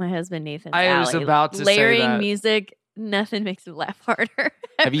my husband Nathan's I was alley. about to Layering say that. music, nothing makes him laugh harder.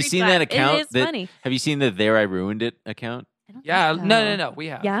 Have you seen that account? It is funny. Have you seen the There I Ruined It account? I don't Yeah, think so. no, we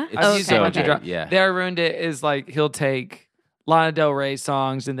have. Yeah? It's I've used a so bunch of good, yeah. There I Ruined It is like he'll take Lana Del Rey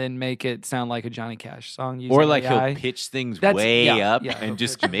songs and then make it sound like a Johnny Cash song. Using Or like AI. he'll pitch things That's- way yeah, up yeah. and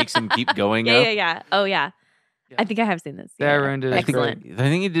just makes them keep going Yeah, up. yeah. Oh, yeah. I think I have seen this. There I Yeah. Ruined It is Excellent. great. I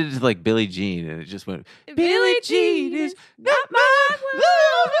think he did it to like Billie Jean, and it just went. Billie Jean is not my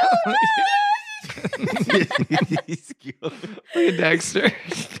Look at Dexter.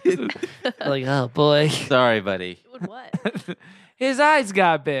 Like, oh boy. Sorry, buddy. What? His eyes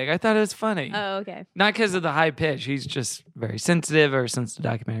got big. I thought it was funny. Oh, okay. Not because of the high pitch. He's just very sensitive ever since the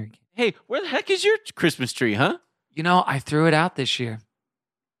documentary. Hey, where the heck is your Christmas tree, huh? You know, I threw it out this year.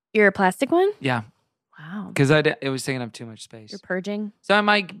 You're a plastic one? Yeah, Wow. because it was taking up too much space. You're purging? So I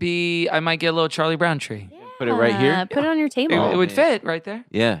might get a little Charlie Brown tree. Put it right here? Put it on your It, table. it would man. fit right there.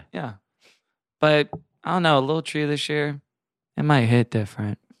 Yeah. Yeah. But I don't know, a little tree this year, it might hit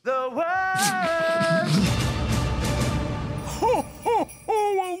different. The world.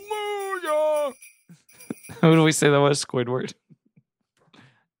 Who do we say that was? Squidward.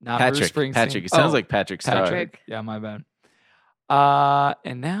 Not Bruce Patrick. Springsteen. Patrick. It sounds Oh, like Patrick Star. Patrick. Yeah, my bad.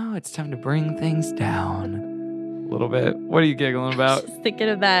 And now it's time to bring things down a little bit. What are you giggling about? Just thinking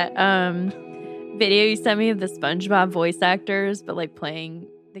of that video you sent me of the SpongeBob voice actors, but like playing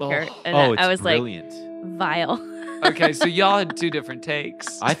the character. And Oh, it's I was brilliant. like, vile. Okay, so y'all had two different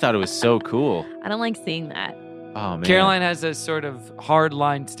takes. I thought it was so cool. I don't like seeing that. Oh, man. Caroline has a sort of hard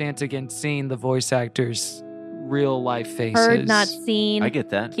line stance against seeing the voice actors' real life faces. Heard, not seen. I get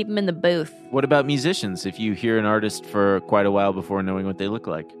that. Keep them in the booth. What about musicians? If you hear an artist for quite a while before knowing what they look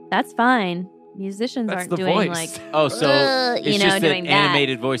like. That's fine. Musicians That's aren't the doing voice. like, Oh, so you it's know, just that doing that.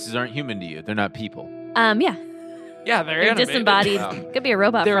 animated voices aren't human to you. They're not people. Yeah. Yeah, they're They're animated. disembodied. Could be a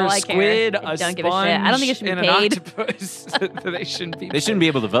robot They're for all a I squid, care. I a don't sponge, give a shit. I don't think it should be and paid. an octopus. They shouldn't be. They shouldn't be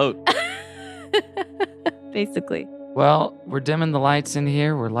able to vote. Basically. Well, we're dimming the lights in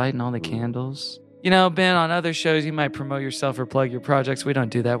here. We're lighting all the candles. You know, Ben, on other shows, you might promote yourself or plug your projects. We don't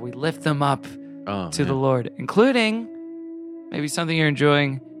do that. We lift them up Oh, to the man. Lord, including maybe something you're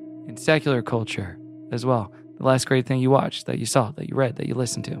enjoying in secular culture as well. The last great thing you watched, that you saw, that you read, that you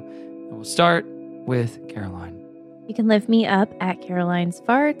listened to. And we'll start with Caroline. You can lift me up at Caroline's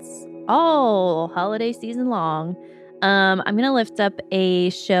Farts all holiday season long. I'm going to lift up a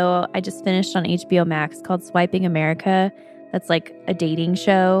show I just finished on HBO Max called Swiping America. That's like a dating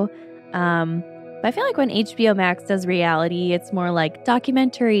show. But I feel like when HBO Max does reality, it's more like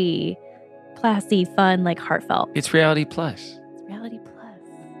documentary, classy, fun, like heartfelt. It's Reality Plus. It's reality plus.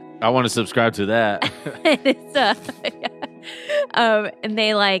 I want to subscribe to that. It's and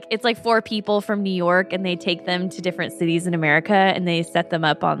they it's like 4 people from New York, and they take them to different cities in America, and they set them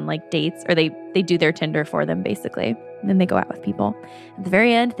up on like dates, or they do their Tinder for them basically, and then they go out with people. At the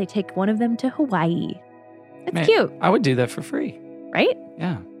very end, they take one of them to Hawaii. It's Man, cute, I would do that for free. right?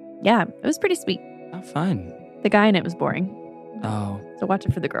 Yeah. Yeah, it was pretty sweet. How fun. The guy in it was boring, Oh, so watch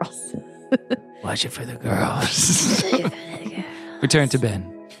it for the girls. watch it for the girls. Return to Ben.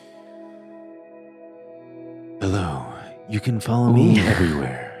 Hello. You can follow me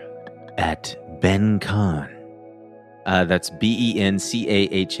everywhere at Ben Cahn. That's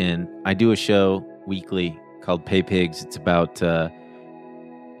BenCahn. I do a show weekly called Pay Pigs. It's about,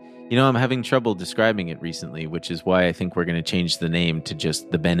 I'm having trouble describing it recently, which is why I think we're going to change the name to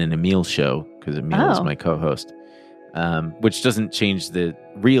just the Ben and Emil Show, because Emil is Oh. my co-host, which doesn't change the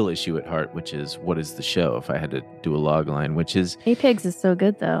real issue at heart, which is what is the show, if I had to do a log line, which is, Hey Pigs is so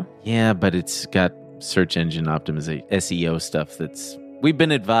good though. yeah, but it's got search engine optimization, SEO stuff we've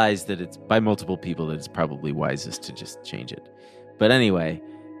been advised that it's by multiple people that it's probably wisest to just change it. But anyway,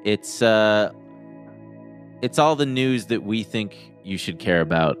 it's all the news that we think you should care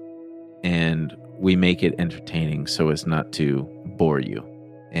about, and we make it entertaining so as not to bore you.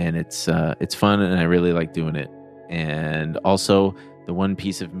 And it's fun, and I really like doing it. And also, the one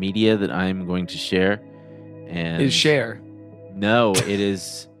piece of media that I'm going to share Is share. No, it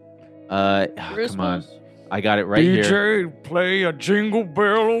is. Come on, I got it right here. DJ, play a jingle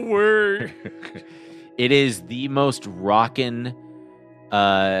bell away. It is the most rockin'.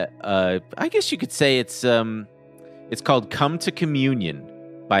 I guess you could say it's called "Come to Communion"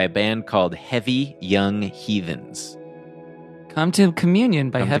 by a band called Heavy Young Heathens. Come to Communion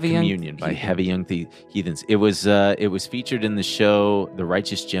by Come to Heavy Young Communion by Heavy Young Heathens. It was featured in the show The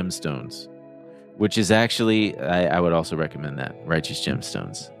Righteous Gemstones, which is actually, I would also recommend that. Righteous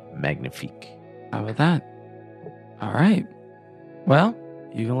Gemstones. Magnifique. How about that? All right. Well,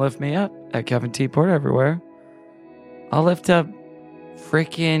 you can lift me up at Kevin T. Porter everywhere. I'll lift up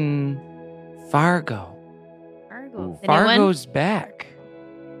freaking Fargo. Fargo. Fargo's back.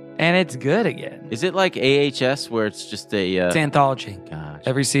 And it's good again. Is it like AHS where it's just a... It's anthology. Gosh.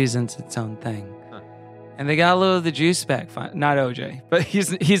 Every season's its own thing. Huh. And they got a little of the juice back. Not OJ, but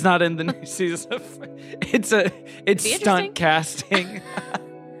he's not in the new season. It's stunt casting.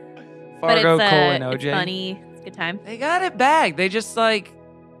 Fargo, Cole, and OJ. It's funny. It's a good time. They got it back. They just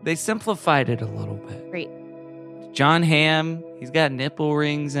they simplified it a little bit. Great. John Hamm, he's got nipple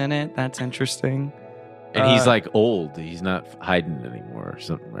rings in it. That's interesting. And he's like old. He's not hiding anymore or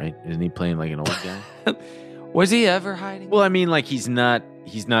something, right? Isn't he playing like an old guy? Was he ever hiding? Well, I mean, like he's not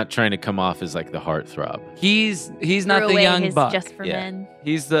trying to come off as like the heartthrob. He's not the young buck. Just for men.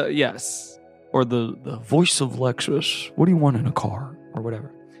 He's the or the voice of Lexus. What do you want in a car or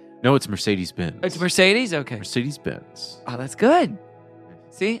whatever? No, it's Mercedes-Benz. It's Mercedes? Okay. Mercedes-Benz. Oh, that's good.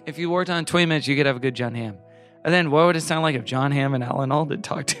 See, if you worked on 20 Minutes, you could have a good John Hamm. And then what would it sound like if John Hamm and Alan Alda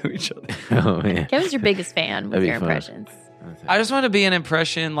talked to each other? Oh, man. Kevin's your biggest fan with your impressions. I just want to be an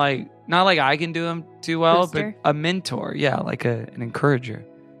impression, not like I can do them too well, Booster? but a mentor. Yeah, like an encourager.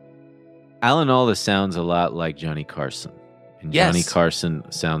 Alan Alda sounds a lot like Johnny Carson. And Yes. Johnny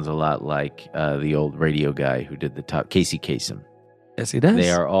Carson sounds a lot like the old radio guy who did the top, Casey Kasem. Yes, he does.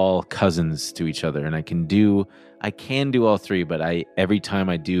 They are all cousins to each other, and I can do all three, but every time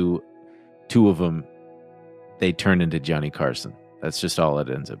I do two of them, they turn into Johnny Carson. That's just all it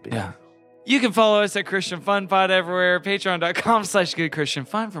ends up being. Yeah. You can follow us at Christian Fun Pod everywhere, patreon.com/Good Christian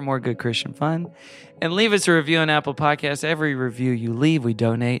Fun for more Good Christian Fun. And leave us a review on Apple Podcasts. Every review you leave, we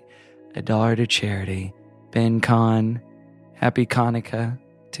donate $1 to charity. Ben Cahn, happy Hanukkah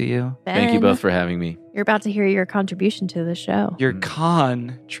to you. Ben, Thank you both for having me. You're about to hear your contribution to the show. Your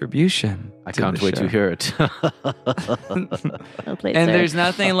contribution. I can't wait to hear it. Well played, And sir. there's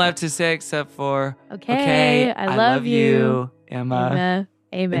nothing left to say except for, Okay, I love you. Emma.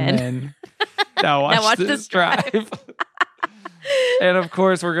 Amen. Now watch, Now watch this this drive. And of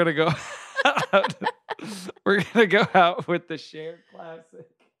course, we're gonna go out. We're gonna go out with the shared classic.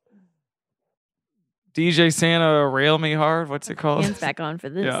 DJ Santa, Rail Me Hard. What's it called? Hands back on for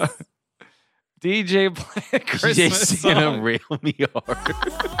this. Yeah. DJ play a Christmas DJ Santa, song. Rail Me Hard.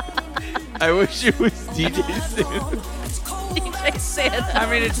 I wish it was DJ Santa. DJ Santa. I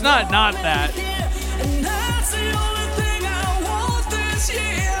mean, it's not that. And that's the only thing I want this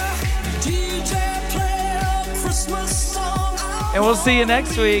year. DJ play a Christmas song. And we'll see you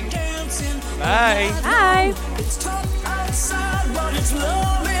next week. Bye. Bye. It's tough outside, but it's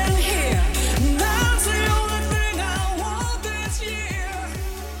love in here. And that's the only thing I want this year.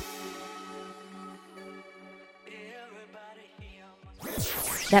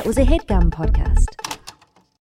 That was a HeadGum podcast.